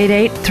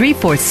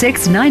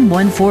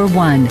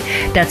 1-888-346-9141.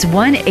 That's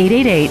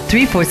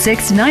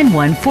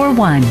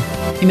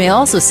 1-888-346-9141. You may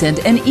also send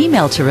an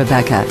email to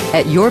Rebecca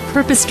at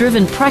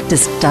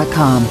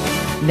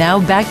yourpurposedrivenpractice.com. Now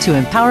back to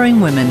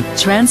Empowering Women,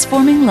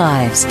 Transforming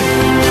Lives.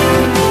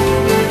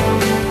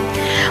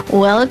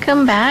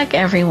 Welcome back,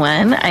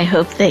 everyone. I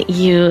hope that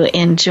you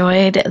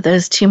enjoyed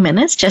those 2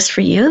 minutes just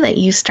for you, that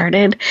you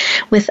started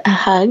with a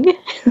hug,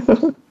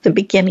 the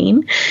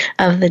beginning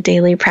of the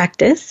daily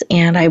practice.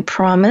 And I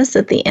promise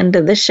at the end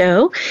of the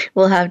show,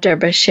 we'll have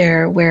Deborah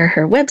share where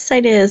her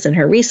website is and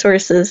her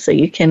resources so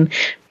you can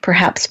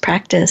perhaps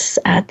practice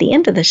at the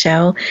end of the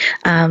show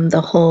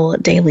the whole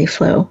daily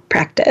flow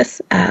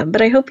practice.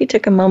 But I hope you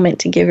took a moment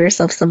to give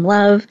yourself some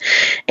love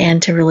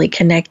and to really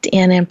connect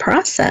in and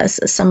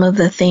process some of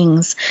the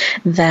things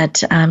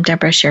that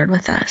Deborah shared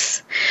with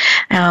us.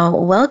 Now,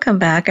 welcome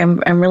back.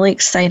 I'm really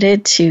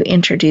excited to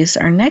introduce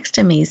our next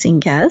amazing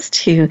guest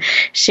who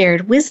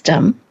shared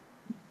wisdom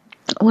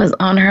was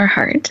on her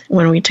heart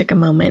when we took a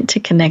moment to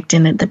connect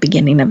in at the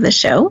beginning of the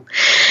show.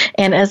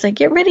 And as I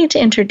get ready to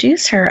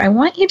introduce her, I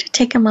want you to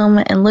take a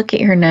moment and look at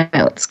your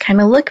notes, kind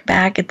of look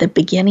back at the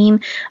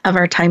beginning of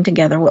our time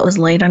together, what was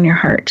laid on your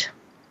heart,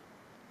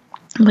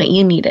 what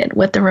you needed,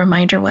 what the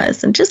reminder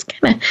was, and just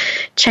kind of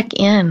check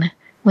in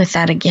with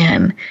that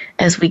again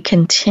as we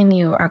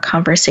continue our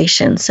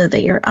conversation so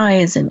that your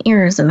eyes and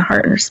ears and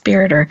heart and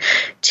spirit are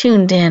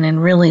tuned in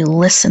and really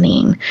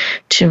listening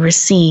to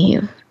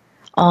receive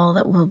all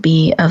that will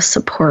be of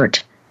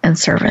support and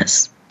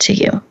service to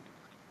you.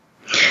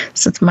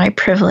 So it's my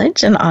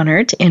privilege and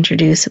honor to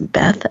introduce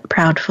Beth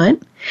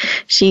Proudfoot.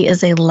 She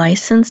is a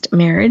licensed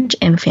marriage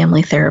and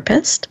family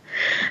therapist,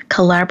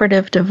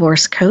 collaborative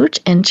divorce coach,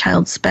 and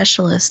child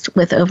specialist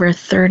with over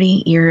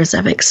 30 years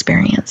of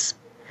experience.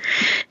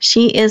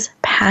 She is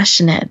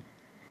passionate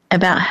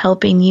about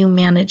helping you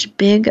manage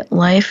big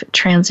life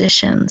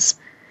transitions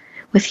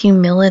with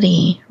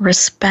humility,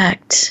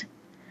 respect,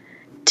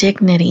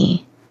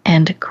 dignity,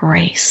 and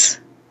grace.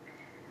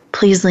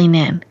 Please lean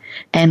in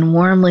and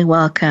warmly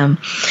welcome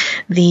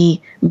the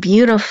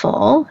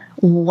beautiful,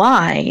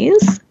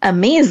 wise,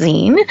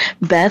 amazing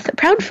Beth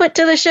Proudfoot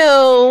to the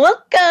show.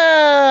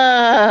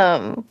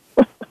 Welcome.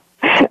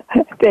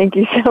 Thank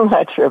you so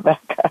much,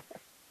 Rebecca.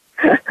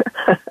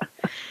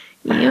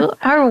 You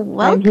are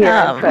welcome.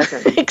 I'm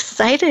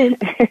Excited.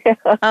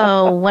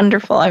 Oh,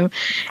 wonderful. I'm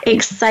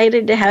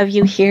excited to have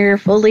you here,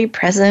 fully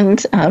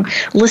present,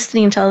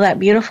 listening to all that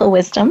beautiful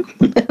wisdom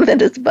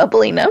that is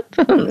bubbling up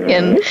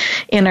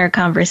in our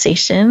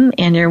conversation,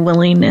 and your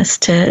willingness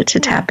to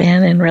tap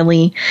in and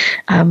really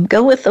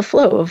go with the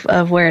flow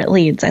of where it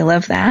leads. I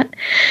love that.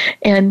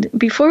 And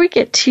before we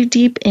get too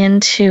deep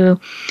into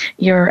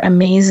your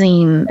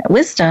amazing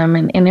wisdom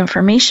and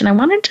information, I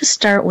wanted to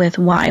start with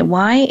why.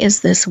 Why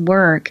is this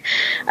work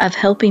of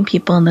helping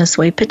people in this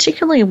way,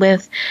 particularly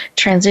with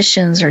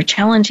transitions or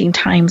challenging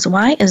times,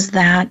 why is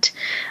that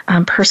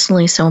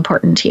personally so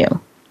important to you?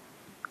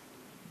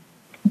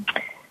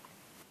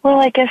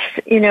 Well, I guess,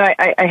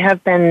 I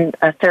have been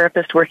a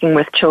therapist working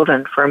with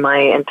children for my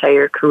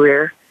entire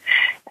career,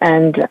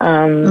 and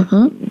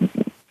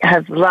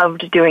have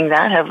loved doing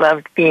that, have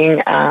loved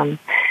being a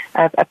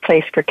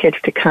place for kids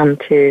to come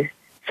to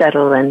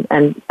settle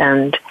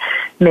and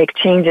make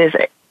changes.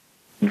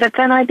 But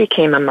then I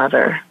became a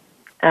mother.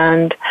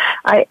 And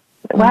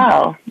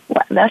wow,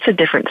 that's a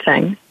different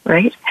thing,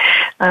 right?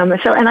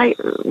 And I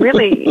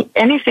really,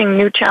 anything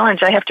new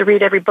challenge, I have to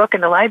read every book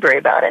in the library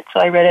about it. So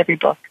I read every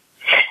book.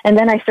 And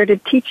then I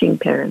started teaching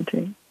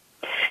parenting.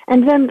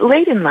 And then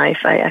late in life,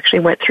 I actually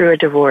went through a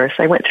divorce.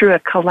 I went through a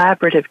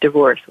collaborative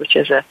divorce, which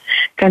is a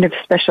kind of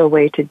special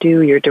way to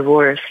do your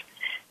divorce.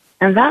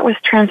 And that was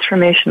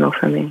transformational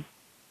for me.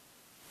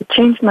 It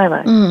changed my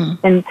life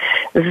in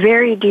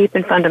very deep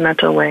and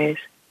fundamental ways.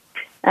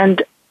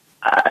 And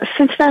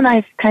since then,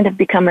 I've kind of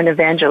become an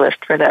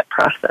evangelist for that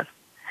process.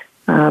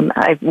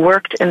 I've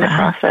worked in the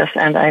process,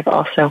 and I've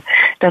also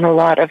done a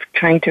lot of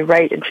trying to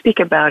write and speak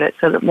about it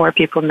so that more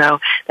people know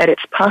that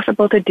it's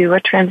possible to do a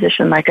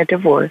transition like a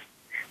divorce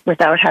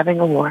without having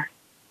a war.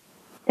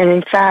 And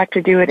in fact,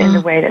 to do it in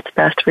the way that's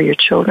best for your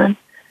children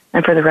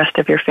and for the rest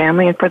of your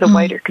family and for the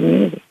wider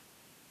community.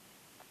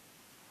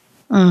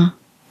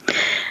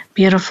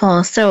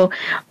 Beautiful. So,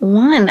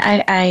 one,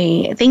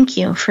 I thank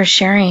you for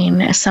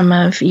sharing some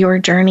of your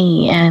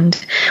journey and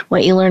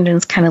what you learned and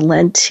has kind of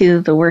led to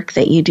the work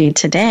that you do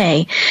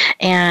today.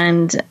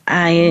 And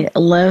I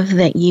love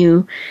that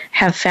you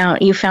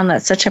found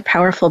that such a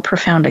powerful,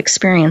 profound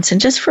experience. And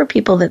just for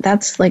people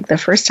that's like the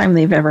first time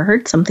they've ever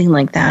heard something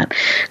like that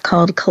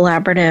called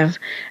collaborative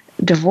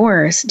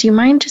divorce, do you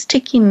mind just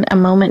taking a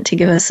moment to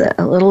give us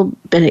a little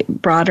bit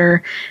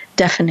broader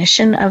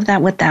definition of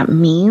that, what that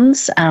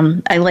means?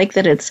 I like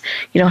that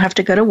you don't have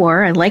to go to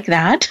war. I like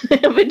that.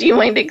 But do you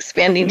mind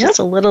expanding just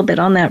a little bit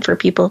on that for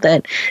people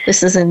that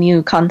this is a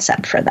new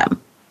concept for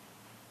them?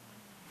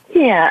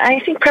 Yeah, I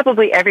think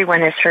probably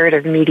everyone has heard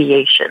of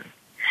mediation,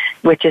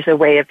 which is a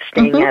way of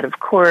staying out of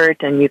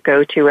court, and you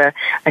go to a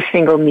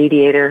single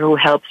mediator who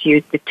helps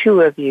you, the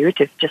two of you,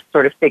 to just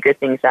sort of figure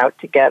things out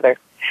together.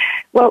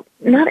 Well,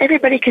 not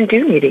everybody can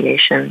do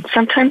mediation.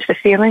 Sometimes the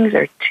feelings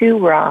are too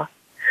raw,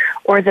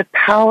 or the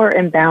power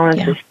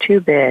imbalance is too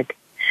big,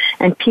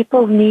 and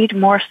people need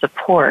more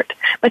support,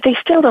 but they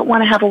still don't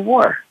want to have a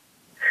war.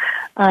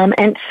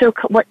 And so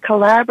what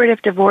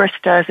collaborative divorce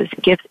does is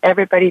it gives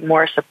everybody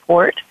more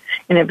support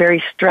in a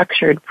very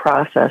structured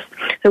process.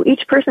 So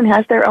each person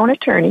has their own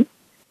attorney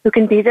who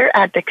can be their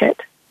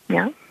advocate,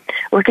 who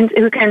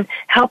can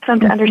help them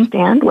to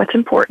understand what's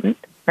important,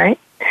 right?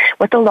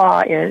 What the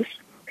law is.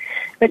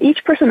 But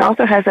each person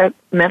also has a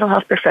mental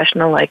health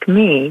professional like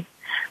me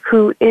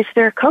who is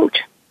their coach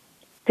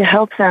to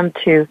help them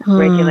to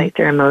regulate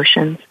their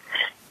emotions,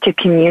 to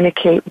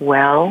communicate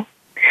well,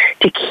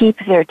 to keep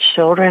their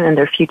children and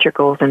their future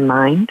goals in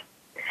mind.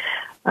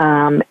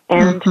 And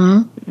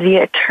the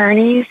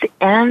attorneys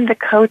and the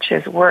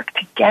coaches work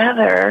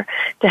together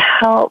to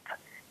help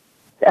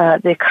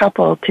the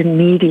couple to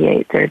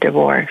mediate their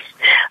divorce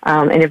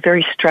in a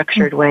very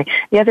structured way.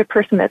 The other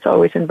person that's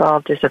always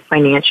involved is a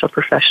financial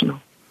professional.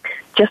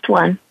 Just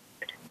one.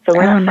 So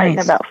we're not fighting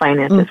about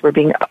finances. We're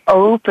being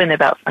open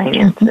about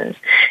finances.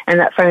 And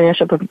that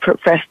financial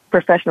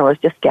professional is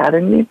just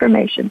gathering the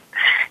information,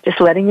 just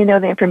letting you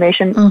know the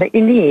information that you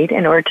need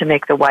in order to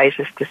make the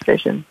wisest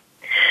decision.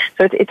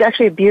 So it's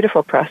actually a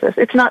beautiful process.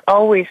 It's not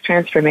always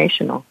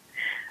transformational,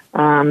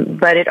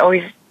 but it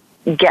always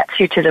gets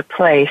you to the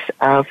place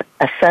of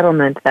a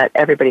settlement that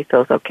everybody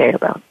feels okay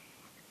about.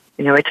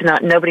 It's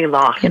not, nobody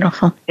lost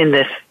in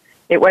this.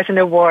 It wasn't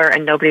a war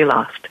and nobody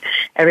lost.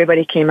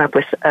 Everybody came up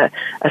with a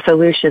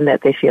solution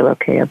that they feel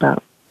okay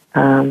about.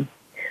 And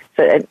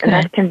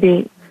that can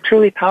be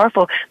truly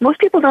powerful. Most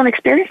people don't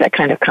experience that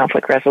kind of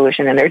conflict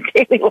resolution in their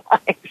daily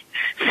lives.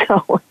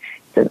 So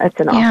that's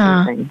an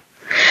awesome thing.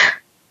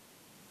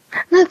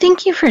 No,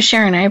 thank you for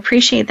sharing. I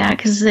appreciate that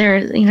because there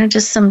are,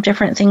 just some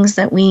different things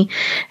that we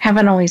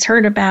haven't always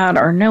heard about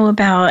or know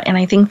about. And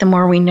I think the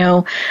more we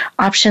know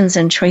options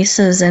and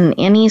choices in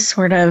any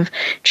sort of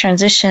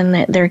transition,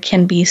 that there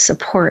can be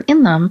support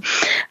in them.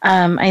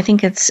 I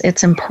think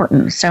it's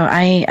important. So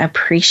I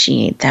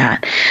appreciate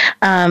that.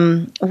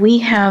 We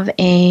have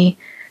a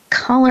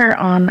caller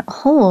on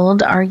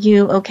hold. Are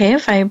you okay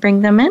if I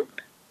bring them in?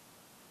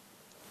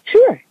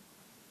 Sure.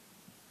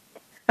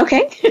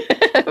 Okay,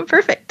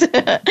 perfect.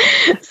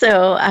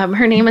 So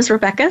her name is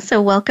Rebecca. So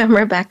welcome,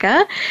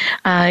 Rebecca.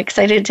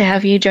 Excited to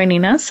have you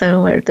joining us.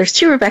 So there's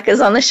two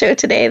Rebeccas on the show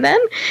today then.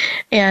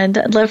 And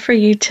I'd love for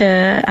you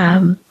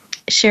to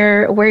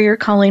share where you're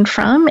calling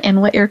from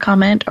and what your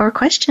comment or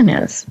question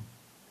is.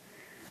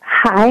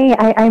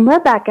 Hi, I'm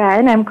Rebecca,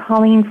 and I'm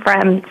calling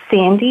from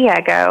San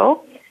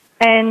Diego.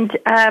 And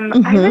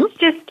I was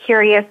just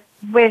curious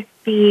with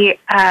the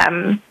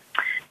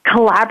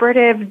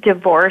collaborative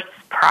divorce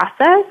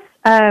process.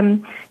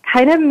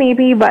 Kind of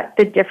maybe what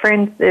the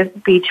difference is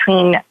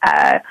between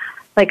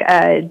like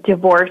a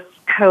divorce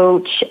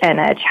coach and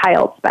a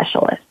child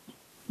specialist.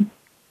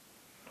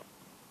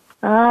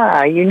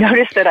 You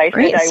noticed that I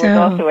said I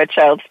was also a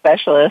child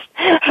specialist.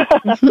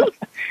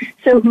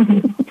 So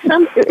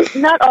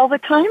not all the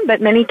time,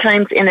 but many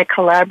times in a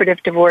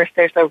collaborative divorce,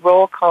 there's a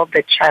role called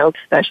the child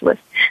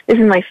specialist. This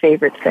is my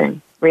favorite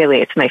thing.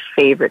 Really, it's my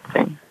favorite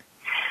thing.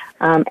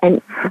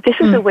 And this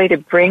is a way to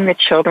bring the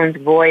children's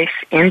voice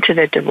into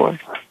the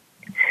divorce.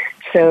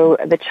 So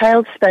the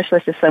child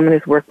specialist is someone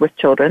who's worked with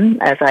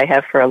children, as I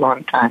have for a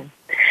long time,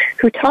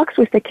 who talks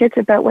with the kids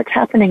about what's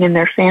happening in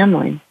their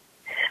family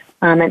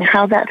and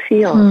how that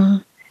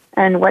feels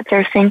and what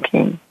they're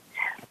thinking.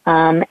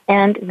 And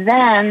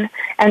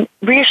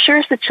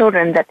reassures the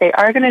children that they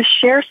are going to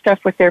share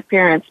stuff with their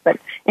parents, but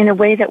in a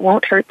way that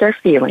won't hurt their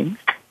feelings.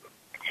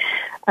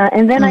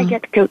 And then I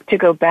get to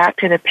go back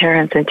to the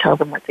parents and tell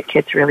them what the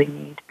kids really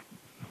need,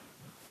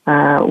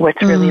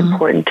 what's really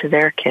important to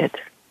their kids.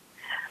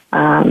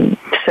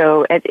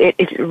 So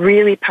it's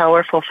really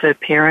powerful for the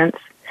parents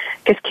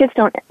because kids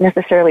don't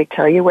necessarily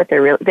tell you what they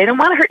don't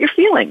want to hurt your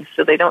feelings,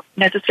 so they don't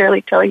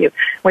necessarily tell you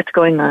what's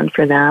going on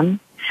for them.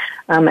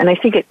 And I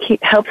think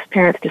it helps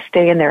parents to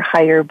stay in their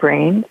higher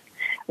brains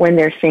when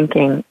they're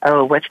thinking,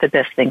 oh, what's the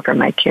best thing for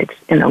my kids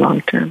in the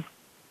long term?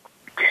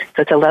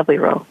 So it's a lovely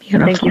role.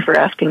 Beautiful. Thank you for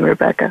asking,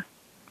 Rebecca.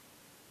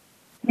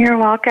 You're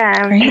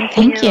welcome. Great,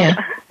 thank you.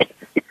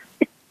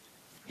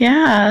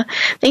 Yeah.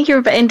 Thank you,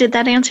 Rebecca. And did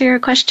that answer your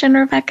question,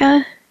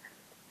 Rebecca?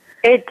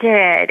 It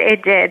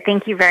did.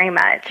 Thank you very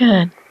much.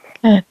 Good.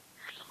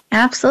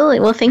 Absolutely.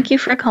 Well, thank you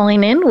for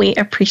calling in. We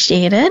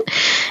appreciate it.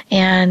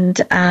 And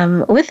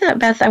with that,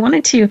 Beth, I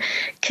wanted to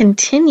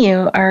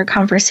continue our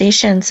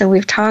conversation. So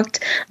we've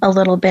talked a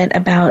little bit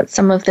about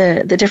some of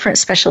the different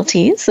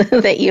specialties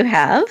that you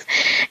have.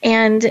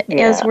 And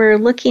as we're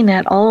looking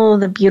at all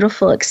the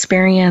beautiful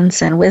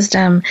experience and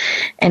wisdom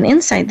and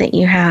insight that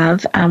you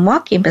have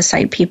walking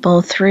beside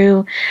people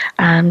through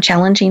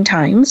challenging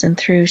times and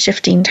through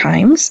shifting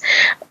times,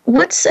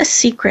 what's a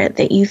secret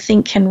that you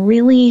think can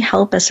really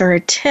help us, or a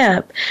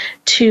tip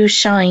to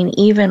shine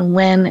even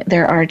when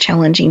there are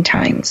challenging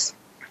times?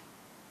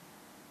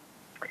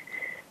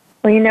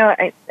 Well,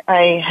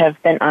 I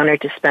have been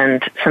honored to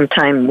spend some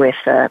time with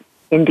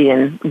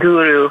Indian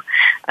guru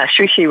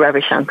Sri Sri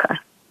Ravi Shankar.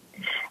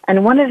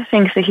 And one of the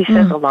things that he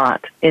says a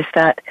lot is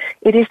that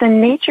it is the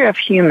nature of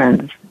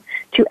humans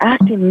to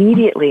act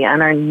immediately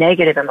on our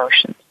negative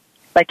emotions,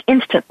 like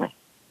instantly,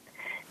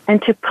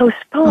 and to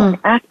postpone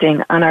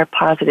acting on our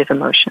positive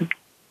emotions.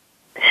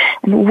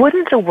 And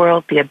wouldn't the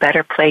world be a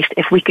better place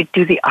if we could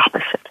do the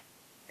opposite?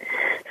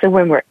 So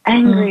when we're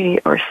angry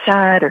or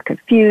sad or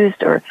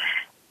confused or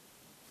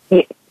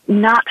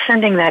not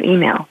sending that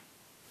email,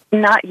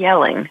 not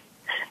yelling,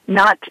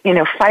 not,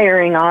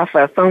 firing off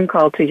a phone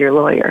call to your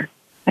lawyer,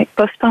 like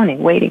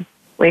postponing, waiting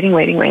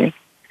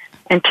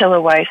until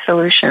a wise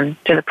solution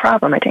to the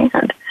problem at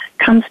hand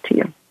comes to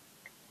you.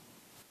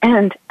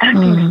 And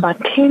acting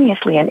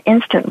spontaneously and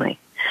instantly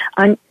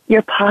on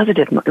your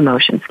positive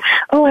emotions.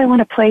 Oh, I want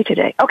to play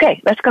today.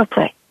 Okay, let's go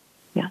play.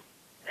 Yeah.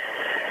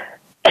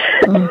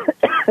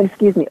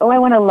 Excuse me. Oh, I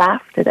want to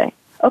laugh today.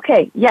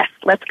 Okay, yes,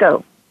 let's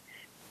go.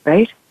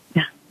 Right?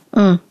 Yeah.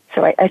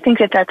 So I think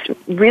that's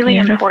really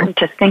important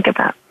to think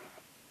about.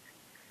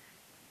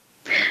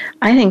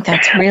 I think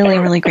that's really,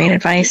 really great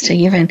advice to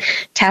even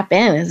tap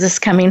in. Is this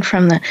coming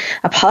from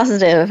a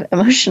positive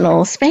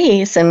emotional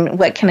space, and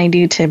what can I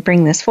do to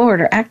bring this forward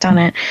or act on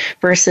it,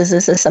 versus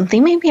is this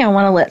something maybe I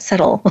want to let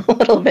settle a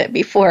little bit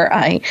before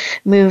I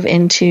move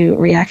into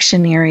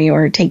reactionary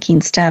or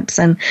taking steps,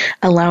 and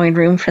allowing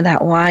room for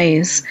that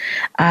wise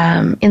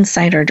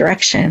insight or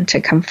direction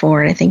to come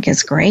forward, I think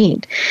is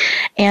great.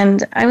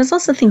 And I was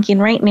also thinking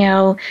right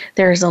now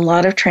there's a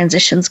lot of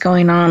transitions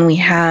going on. We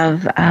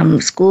have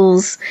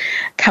schools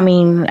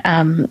coming,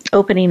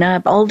 opening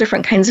up, all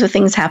different kinds of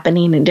things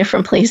happening in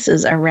different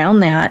places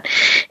around that.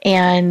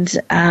 And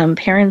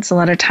parents a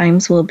lot of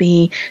times will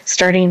be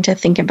starting to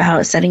think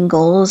about setting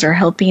goals or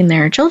helping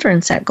their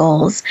children set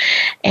goals.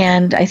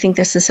 And I think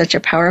this is such a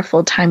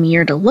powerful time of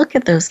year to look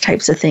at those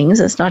types of things.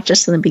 It's not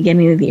just in the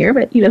beginning of the year,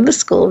 but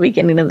the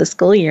beginning of the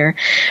school year.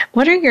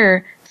 What are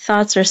your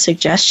thoughts or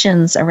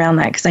suggestions around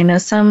that? Because I know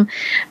some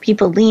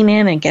people lean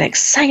in and get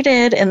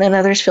excited, and then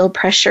others feel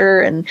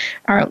pressure and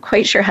aren't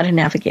quite sure how to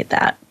navigate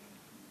that.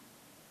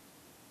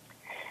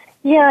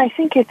 Yeah, I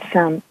think it's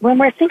when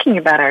we're thinking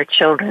about our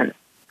children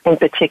in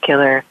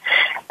particular,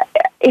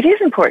 it is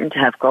important to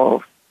have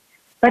goals,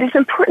 but it's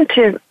important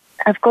to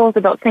have goals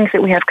about things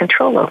that we have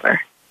control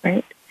over,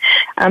 right?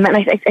 And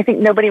I think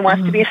nobody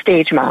wants to be a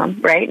stage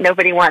mom, right?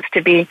 Nobody wants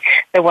to be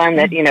the one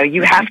that,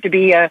 you have to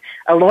be a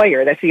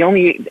lawyer. That's the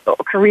only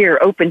career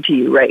open to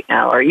you right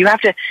now. Or you have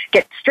to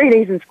get straight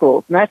A's in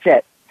schools, and that's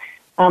it.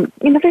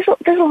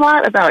 There's a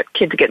lot about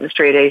kids getting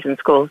straight A's in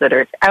schools that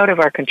are out of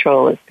our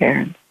control as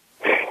parents.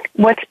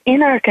 What's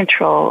in our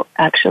control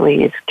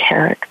actually is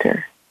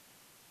character.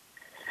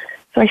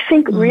 So I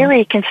think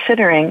really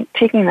considering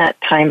taking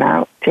that time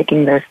out,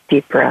 taking those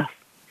deep breaths,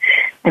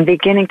 and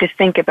beginning to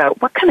think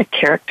about what kind of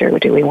character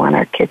do we want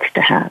our kids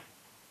to have.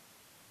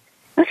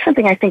 That's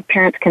something I think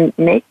parents can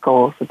make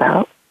goals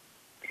about.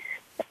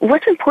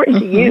 What's important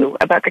to you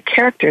about the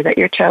character that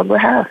your child will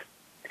have?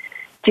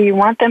 Do you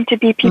want them to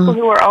be people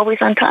who are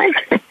always on time?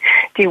 Do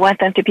you want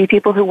them to be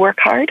people who work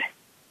hard?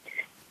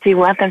 Do you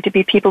want them to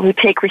be people who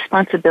take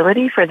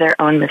responsibility for their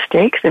own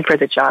mistakes and for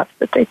the jobs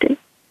that they do?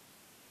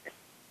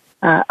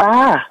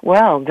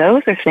 Well,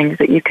 those are things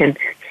that you can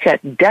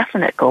set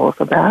definite goals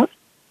about,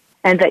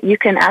 and that you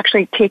can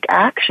actually take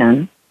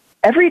action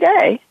every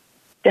day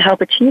to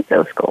help achieve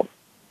those goals.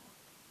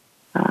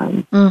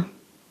 So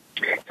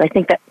I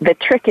think that the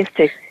trick is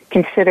to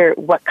consider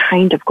what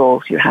kind of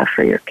goals you have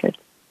for your kids.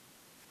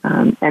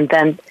 And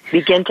then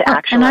begin to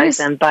actualize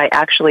them by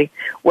actually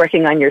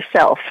working on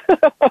yourself.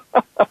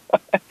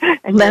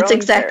 That's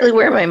exactly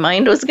where my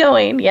mind was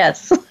going.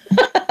 Yes.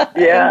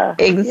 Yeah.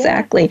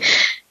 Exactly.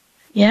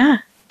 Yeah.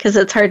 Because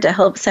it's hard to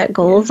help set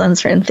goals on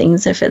certain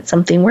things if it's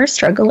something we're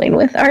struggling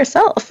with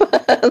ourselves.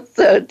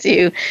 So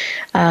to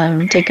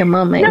take a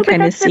moment and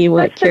kind of see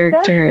what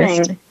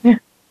characteristic. Yeah.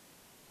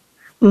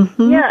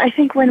 Yeah, I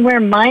think when we're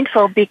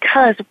mindful,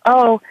 because,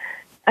 I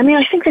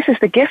think this is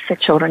the gift that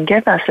children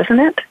give us, isn't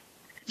it?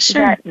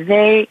 Sure.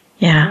 That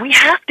we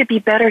have to be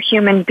better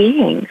human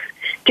beings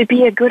to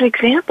be a good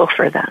example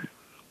for them.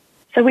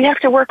 So we have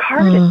to work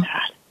hard at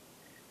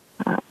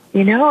that.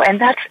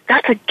 And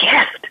that's a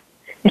gift.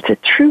 It's a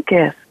true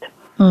gift.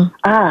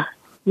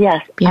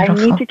 Yes, Beautiful.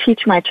 I need to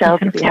teach my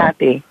child to be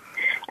happy.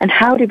 And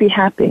how to be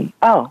happy?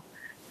 Oh,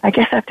 I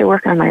guess I have to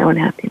work on my own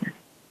happiness.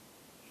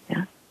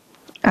 Yeah.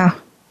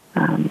 Oh,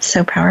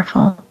 so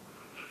powerful.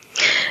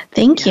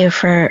 Thank you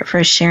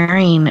for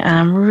sharing.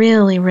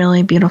 Really,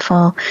 really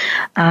beautiful,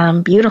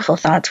 beautiful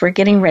thoughts. We're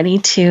getting ready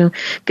to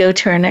go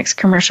to our next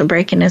commercial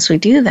break. And as we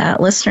do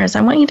that, listeners,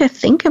 I want you to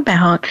think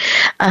about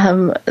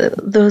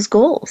those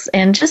goals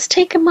and just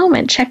take a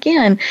moment, check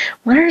in.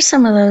 What are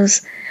some of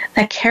those,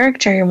 that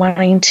character you're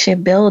wanting to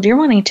build, you're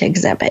wanting to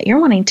exhibit, you're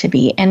wanting to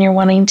be, and you're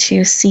wanting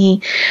to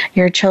see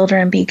your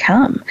children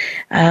become?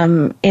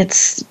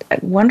 It's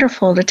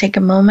wonderful to take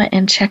a moment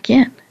and check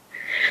in.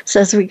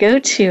 So as we go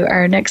to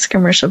our next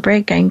commercial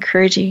break, I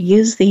encourage you to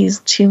use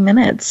these 2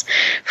 minutes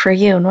for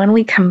you. And when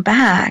we come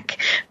back,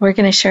 we're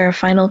going to share a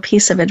final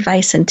piece of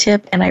advice and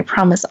tip. And I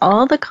promise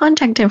all the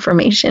contact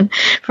information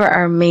for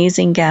our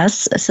amazing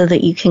guests so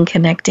that you can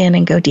connect in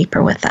and go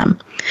deeper with them.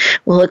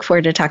 We'll look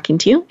forward to talking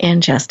to you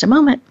in just a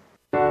moment.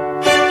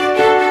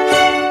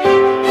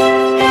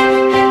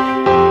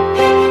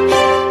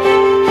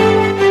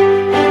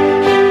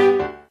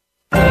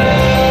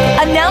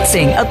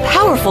 A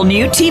powerful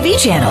new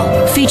TV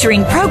channel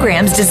featuring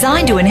programs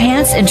designed to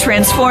enhance and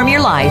transform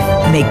your life.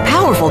 Make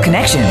powerful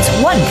connections,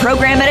 one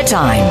program at a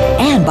time.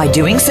 And by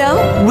doing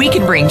so, we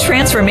can bring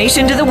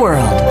transformation to the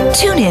world.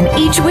 Tune in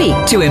each week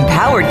to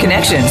Empowered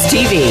Connections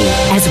TV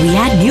as we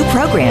add new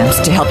programs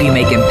to help you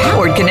make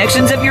empowered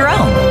connections of your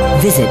own.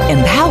 Visit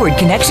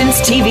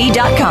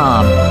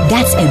empoweredconnectionstv.com.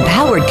 That's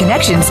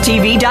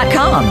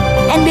empoweredconnectionstv.com.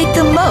 And make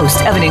the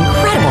most of an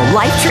incredible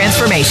life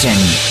transformation.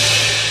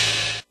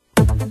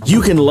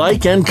 You can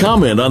like and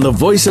comment on the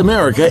Voice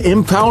America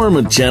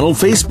Empowerment Channel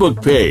Facebook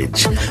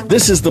page.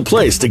 This is the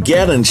place to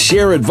get and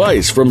share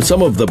advice from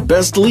some of the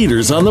best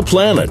leaders on the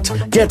planet.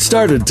 Get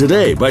started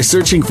today by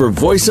searching for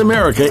Voice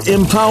America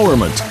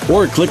Empowerment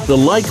or click the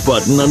like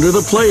button under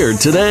the player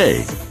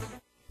today.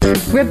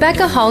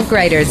 Rebecca Hall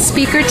Greider's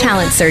Speaker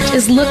Talent Search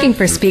is looking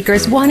for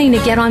speakers wanting to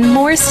get on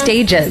more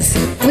stages.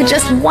 With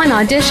just one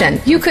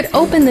audition, you could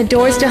open the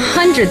doors to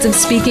hundreds of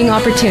speaking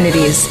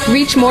opportunities,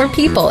 reach more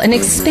people, and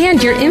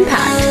expand your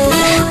impact.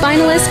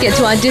 Finalists get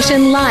to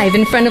audition live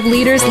in front of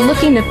leaders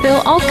looking to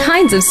fill all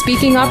kinds of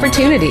speaking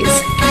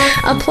opportunities.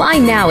 Apply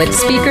now at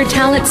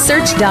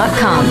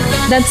SpeakerTalentSearch.com.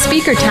 That's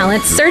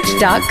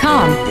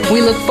SpeakerTalentSearch.com.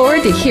 We look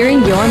forward to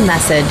hearing your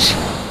message.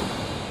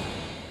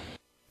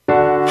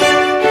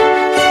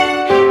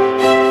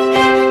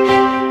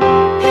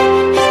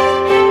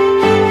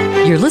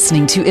 You're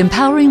listening to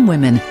Empowering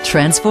Women,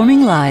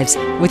 Transforming Lives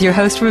with your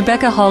host,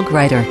 Rebecca Hall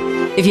Greider.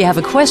 If you have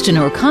a question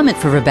or comment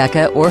for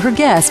Rebecca or her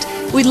guest,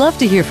 we'd love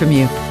to hear from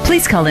you.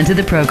 Please call into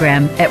the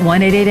program at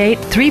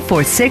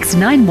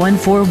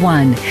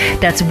 1-888-346-9141.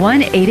 That's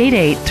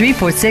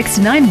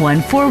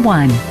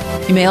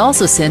 1-888-346-9141. You may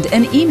also send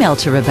an email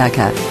to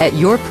Rebecca at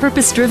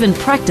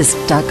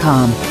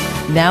yourpurposedrivenpractice.com.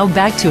 Now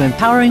back to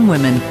Empowering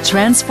Women,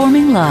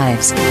 Transforming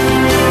Lives.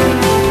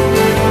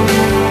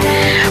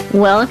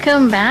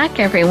 Welcome back,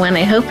 everyone.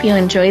 I hope you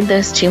enjoyed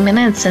those 2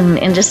 minutes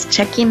and just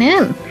checking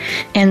in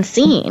and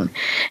seeing.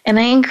 And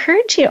I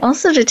encourage you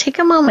also to take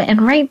a moment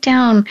and write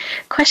down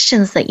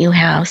questions that you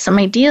have, some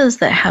ideas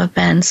that have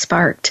been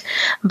sparked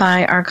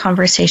by our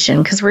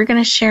conversation, because we're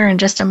going to share in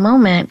just a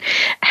moment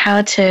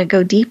how to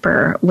go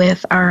deeper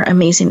with our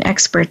amazing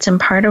experts. And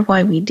part of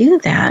why we do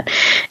that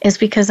is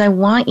because I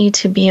want you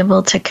to be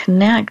able to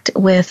connect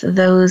with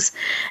those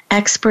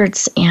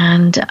experts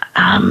and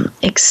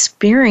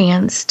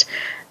experienced,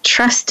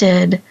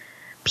 trusted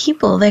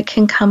people that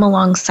can come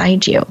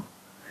alongside you.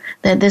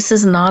 That this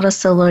is not a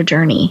solo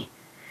journey.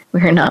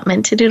 We are not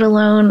meant to do it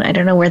alone. I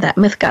don't know where that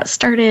myth got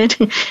started.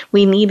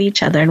 We need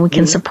each other, and we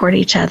can support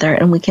each other,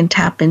 and we can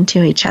tap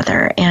into each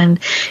other. And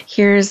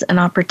here's an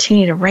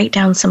opportunity to write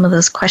down some of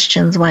those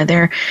questions while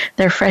they're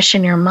fresh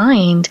in your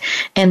mind,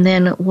 and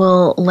then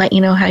we'll let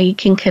you know how you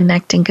can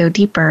connect and go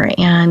deeper.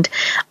 And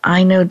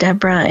I know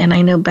Deborah and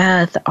I know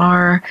Beth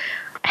are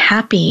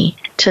happy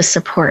to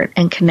support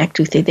and connect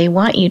with you. They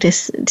want you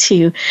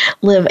to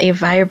live a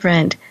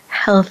vibrant,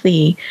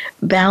 healthy,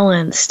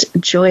 balanced,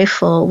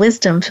 joyful,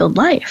 wisdom-filled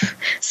life.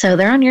 So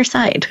they're on your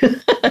side,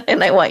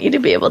 and I want you to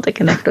be able to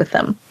connect with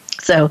them.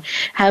 So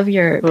have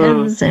your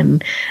pens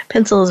and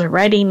pencils or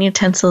writing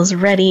utensils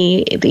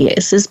ready.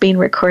 This is being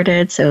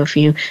recorded, so if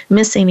you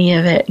miss any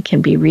of it, it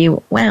can be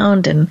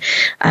rewound, and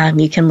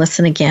you can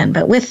listen again.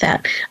 But with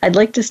that, I'd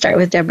like to start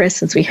with Deborah,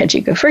 since we had you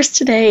go first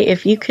today.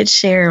 If you could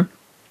share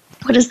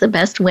what is the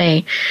best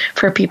way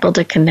for people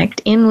to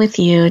connect in with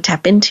you,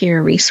 tap into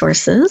your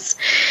resources,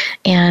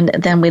 and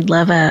then we'd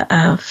love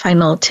a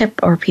final tip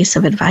or piece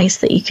of advice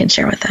that you can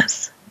share with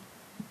us.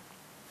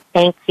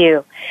 Thank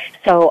you.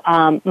 So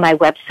my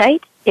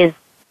website is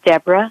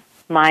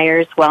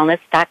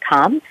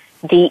DeborahMyersWellness.com,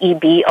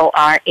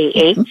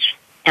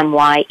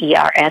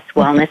 DeborahMyers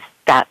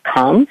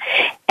Wellness.com.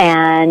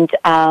 And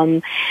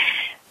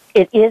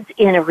it is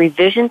in a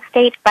revision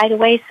state, by the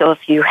way, so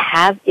if you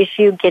have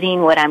issue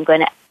getting what I'm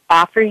going to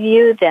offer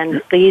you,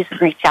 then please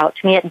reach out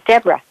to me at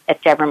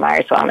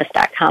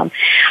Deborah@DeborahMyersWellness.com.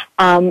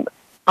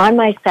 On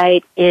my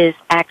site is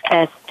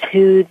access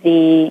to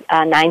the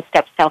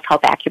 9-step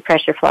self-help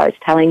acupressure flow I was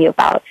telling you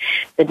about,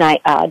 the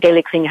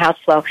daily clean house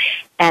flow.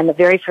 And the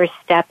very first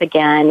step,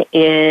 again,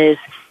 is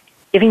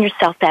giving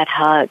yourself that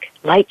hug,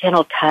 light,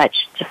 gentle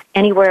touch, just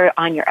anywhere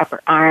on your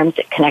upper arms.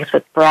 It connects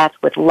with breath,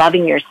 with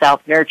loving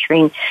yourself,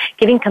 nurturing,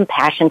 giving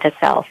compassion to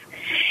self.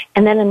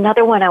 And then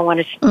another one I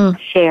want to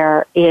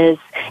share is,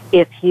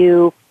 if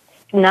you,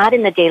 not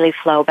in the daily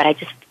flow, but I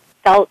just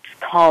felt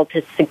called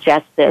to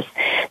suggest this,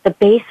 the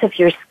base of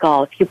your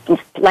skull, if you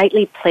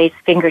lightly place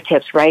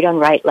fingertips right on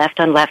right, left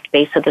on left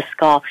base of the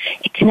skull,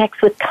 it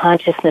connects with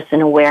consciousness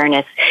and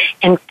awareness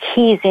and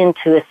keys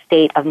into a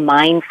state of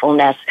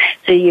mindfulness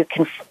so you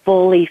can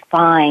fully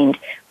find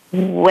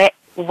what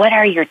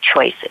are your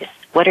choices,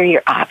 what are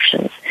your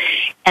options.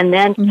 And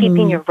then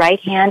keeping your right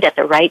hand at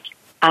the right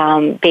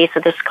base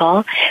of the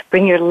skull,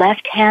 bring your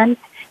left hand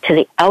to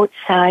the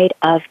outside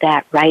of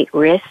that right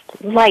wrist,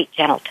 light,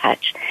 gentle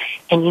touch.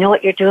 And you know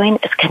what you're doing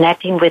is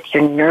connecting with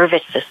your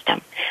nervous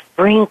system.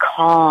 Bring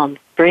calm,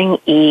 bring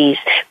ease,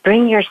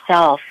 bring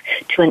yourself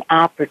to an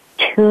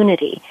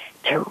opportunity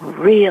to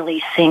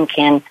really sink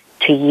in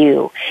to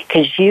you,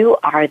 because you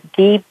are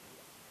the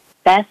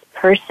best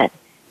person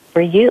for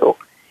you.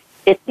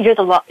 You're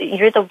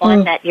the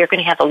one that you're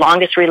going to have the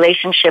longest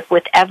relationship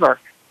with ever.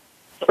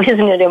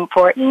 Isn't it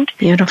important?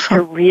 Beautiful.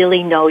 To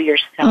really know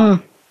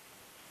yourself.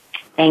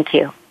 Thank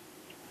you.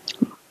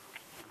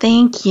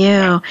 Thank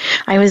you.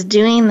 I was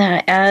doing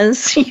that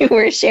as you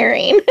were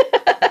sharing,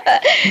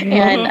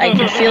 and I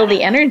could feel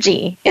the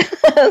energy.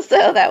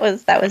 So that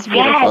was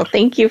beautiful. Yes.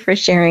 Thank you for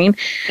sharing,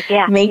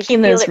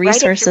 making those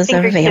resources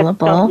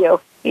available.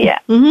 Yeah.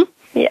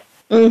 Yeah.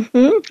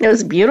 It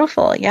was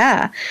beautiful.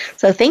 Yeah.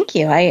 So thank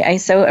you. I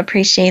so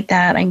appreciate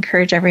that. I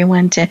encourage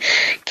everyone to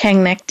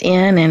connect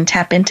in and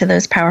tap into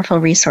those powerful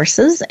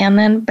resources. And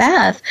then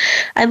Beth,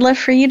 I'd love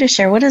for you to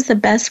share, what is the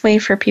best way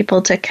for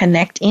people to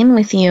connect in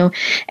with you?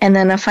 And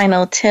then a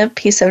final tip,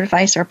 piece of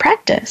advice, or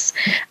practice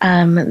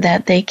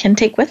that they can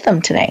take with them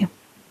today.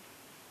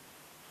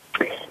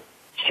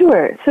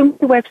 Sure. So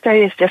my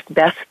website is just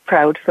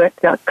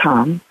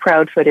BethProudfoot.com.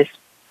 Proudfoot is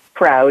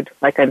proud,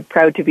 like I'm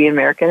proud to be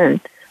American, and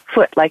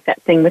foot like that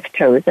thing with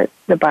toes at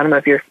the bottom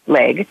of your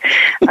leg.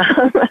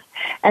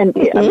 And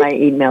my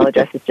email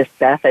address is just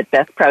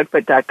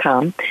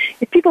Beth@BethProudfoot.com.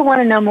 If people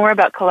want to know more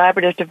about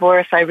collaborative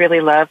divorce, I really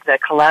love the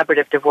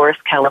Collaborative Divorce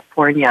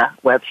California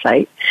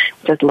website,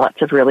 which has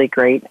lots of really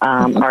great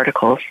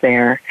articles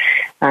there.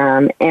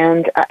 And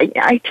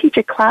I teach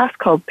a class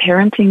called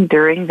Parenting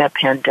During the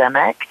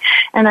Pandemic,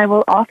 and I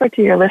will offer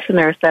to your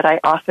listeners that I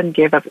often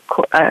give a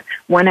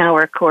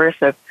 1-hour course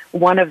of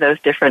one of those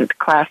different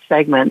class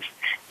segments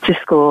to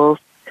schools,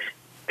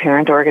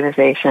 parent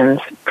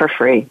organizations for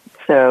free.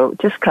 So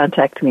just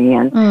contact me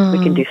and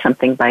we can do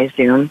something by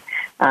Zoom.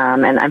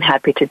 And I'm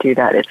happy to do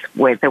that. It's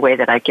the way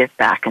that I give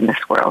back in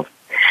this world.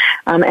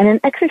 And an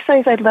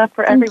exercise I'd love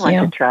for everyone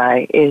to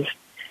try is,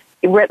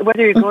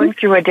 whether you're going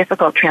through a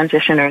difficult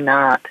transition or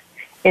not,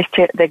 is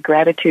the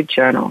gratitude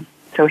journal.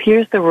 So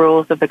here's the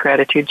rules of the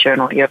gratitude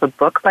journal. You have a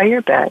book by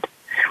your bed.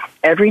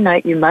 Every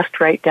night you must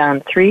write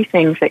down 3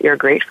 things that you're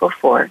grateful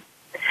for.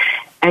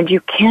 And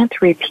you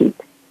can't repeat.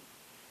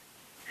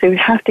 So you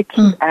have to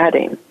keep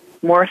adding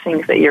more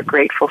things that you're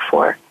grateful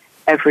for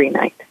every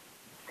night.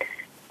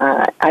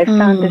 I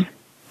found this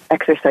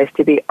exercise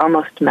to be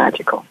almost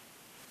magical.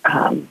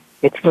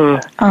 It's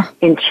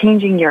in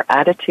changing your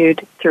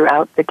attitude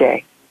throughout the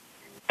day.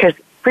 Because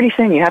pretty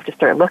soon you have to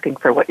start looking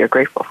for what you're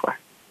grateful for,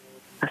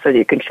 so that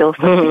you can feel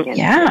something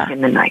in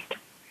the night.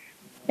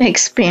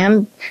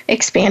 Expand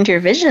your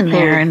vision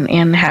there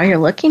and how you're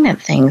looking at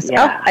things.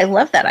 Yeah. Oh, I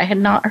love that. I had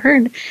not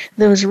heard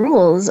those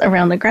rules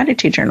around the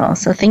gratitude journal.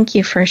 So thank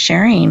you for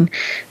sharing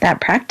that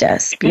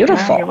practice.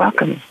 Beautiful. You're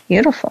welcome.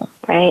 Beautiful.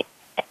 Right.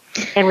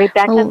 And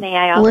Rebecca, may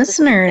I also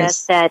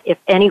suggest that if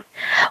any...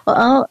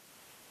 Well,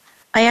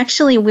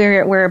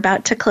 we're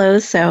about to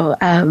close, so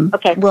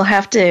we'll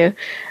have to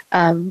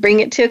bring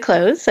it to a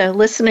close. So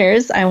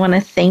listeners, I want to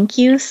thank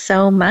you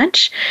so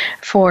much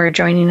for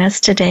joining us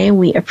today.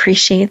 We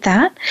appreciate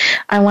that.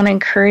 I want to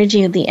encourage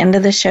you at the end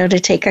of the show to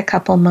take a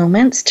couple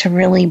moments to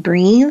really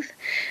breathe,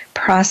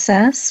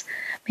 process,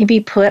 maybe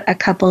put a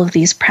couple of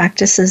these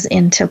practices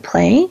into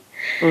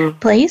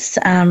place,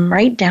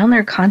 write down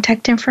their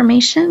contact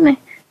information,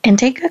 and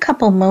take a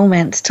couple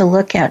moments to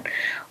look at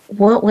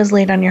what was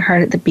laid on your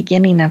heart at the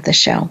beginning of the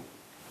show,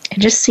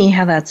 and just see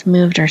how that's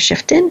moved or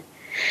shifted.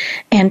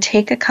 And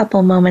take a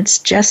couple moments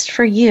just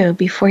for you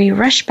before you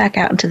rush back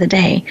out into the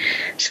day,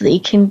 so that you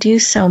can do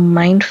so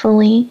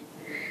mindfully,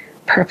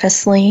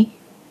 purposely,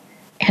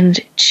 and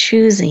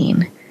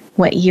choosing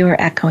what you are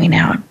echoing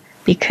out,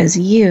 because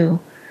you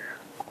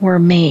were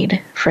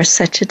made for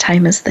such a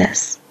time as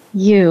this.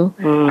 You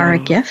are a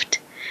gift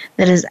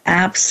that is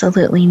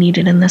absolutely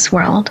needed in this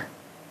world.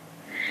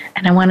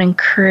 And I want to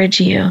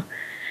encourage you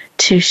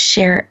to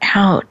share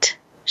out,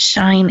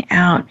 shine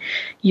out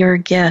your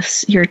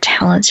gifts, your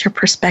talents, your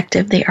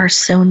perspective. They are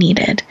so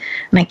needed.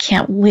 And I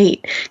can't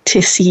wait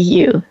to see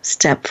you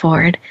step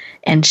forward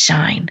and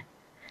shine.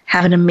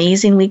 Have an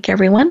amazing week,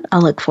 everyone.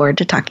 I'll look forward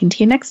to talking to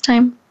you next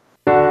time.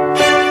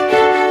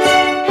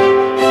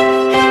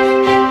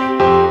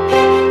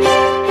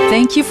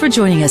 Thank you for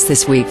joining us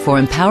this week for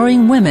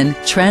Empowering Women,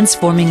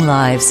 Transforming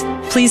Lives.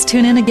 Please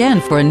tune in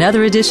again for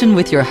another edition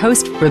with your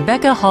host,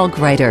 Rebecca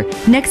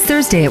Hall-Gruyter, next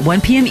Thursday at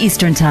 1 p.m.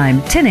 Eastern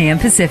Time, 10 a.m.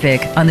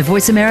 Pacific, on the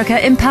Voice America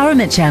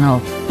Empowerment Channel,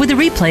 with a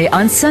replay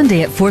on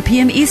Sunday at 4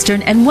 p.m.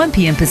 Eastern and 1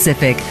 p.m.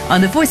 Pacific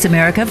on the Voice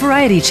America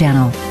Variety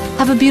Channel.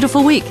 Have a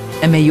beautiful week,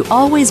 and may you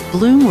always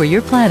bloom where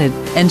you're planted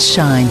and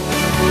shine.